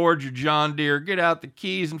 climb aboard your John Deere, get out the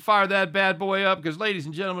keys, and fire that bad boy up, because, ladies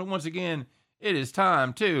and gentlemen, once again, it is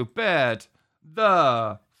time to bet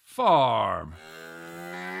the farm.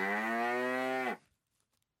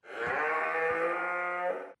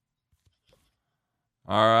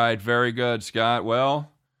 All right, very good, Scott.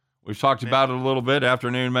 Well, we've talked about it a little bit.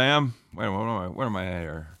 Afternoon, ma'am. Wait, where am I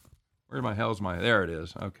here? Where the hell's my... There it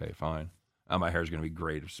is. Okay, fine. My hair's going to be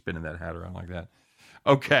great spinning that hat around like that.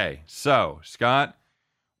 Okay, so, Scott,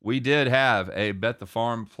 we did have a Bet the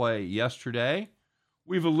Farm play yesterday.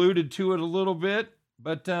 We've alluded to it a little bit,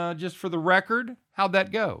 but just for the record, how'd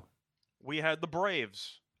that go? We had the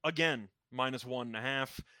Braves, again,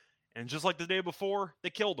 -1.5. And just like the day before, they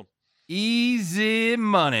killed them. Easy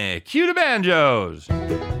money. Cue the banjos.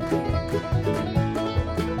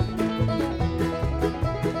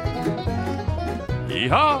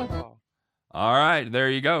 Yeehaw. All right, there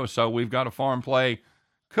you go. So we've got a farm play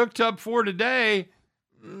cooked up for today.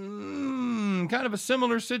 Kind of a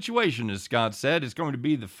similar situation, as Scott said. It's going to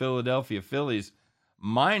be the Philadelphia Phillies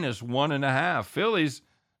 -1.5. Phillies,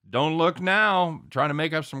 don't look now. Trying to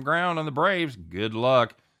make up some ground on the Braves. Good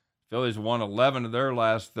luck. Phillies won 11 of their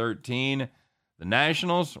last 13. The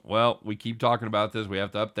Nationals, well, we keep talking about this. We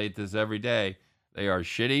have to update this every day. They are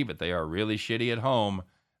shitty, but they are really shitty at home.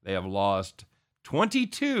 They have lost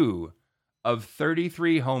 22 of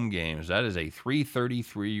 33 home games. That is a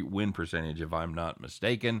 .333 win percentage, if I'm not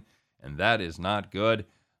mistaken, and that is not good.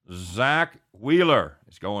 Zack Wheeler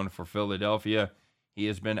is going for Philadelphia. He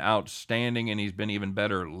has been outstanding, and he's been even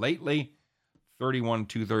better lately. 31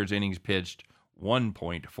 2/3 innings pitched,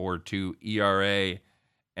 1.42 ERA.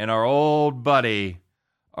 And our old buddy,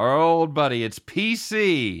 it's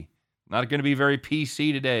PC. Not going to be very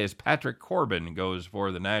PC today as Patrick Corbin goes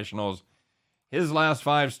for the Nationals. His last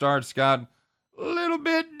 5 starts, Scott, a little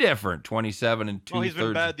bit different. 27 2/3. Well, he's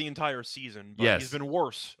been bad the entire season, but yes. He's been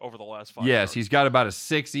worse over the last 5 Yes, starts. He's got about a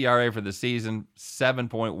 6 ERA for the season,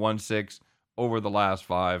 7.16 over the last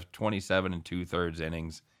 5, 27 2/3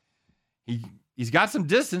 innings. He's got some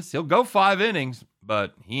distance. He'll go 5 innings,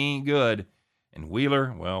 but he ain't good. And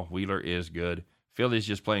Wheeler is good. Phillies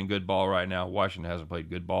just playing good ball right now. Washington hasn't played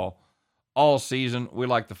good ball all season. We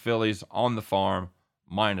like the Phillies on the farm,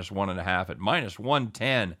 -1.5 at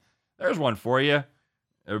 -110. There's one for you.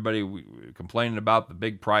 Everybody complaining about the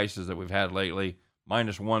big prices that we've had lately.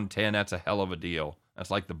 -110, that's a hell of a deal.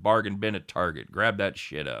 That's like the bargain bin at Target. Grab that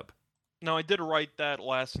shit up. No, I did write that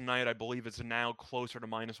last night. I believe it's now closer to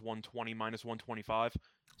 -120, -125.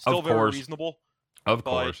 Still very reasonable. Of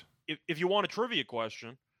course. If you want a trivia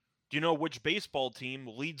question, do you know which baseball team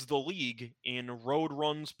leads the league in road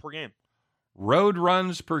runs per game? Road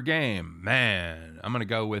runs per game. Man, I'm going to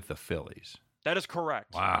go with the Phillies. That is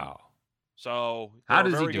correct. Wow. So how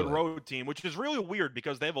they're does a very he do good it? road team, which is really weird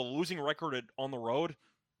because they have a losing record on the road,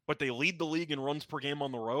 but they lead the league in runs per game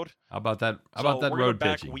on the road. How about that? How So about that we're road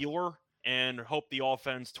gonna back pitching? Wheeler and hope the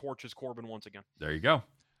offense torches Corbin once again. There you go.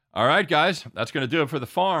 All right, guys, that's going to do it for the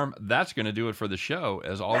farm. That's going to do it for the show.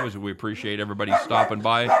 As always, we appreciate everybody stopping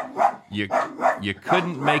by. You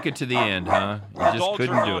couldn't make it to the end, huh? You just Dogs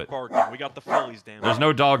couldn't are do not it. barking. We got the Phillies, damn it. There's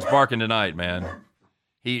no dogs barking tonight, man.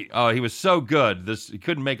 He was so good. He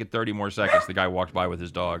couldn't make it 30 more seconds. The guy walked by with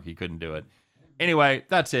his dog. He couldn't do it. Anyway,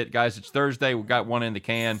 that's it, guys. It's Thursday. We got one in the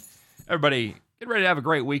can. Everybody, get ready to have a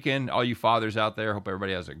great weekend. All you fathers out there, hope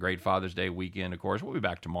everybody has a great Father's Day weekend, of course. We'll be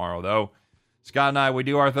back tomorrow, though. Scott and I, we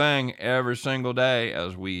do our thing every single day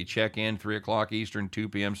as we check in 3 o'clock Eastern, 2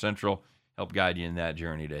 p.m. Central, help guide you in that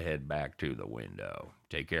journey to head back to the window.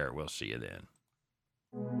 Take care. We'll see you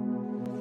then.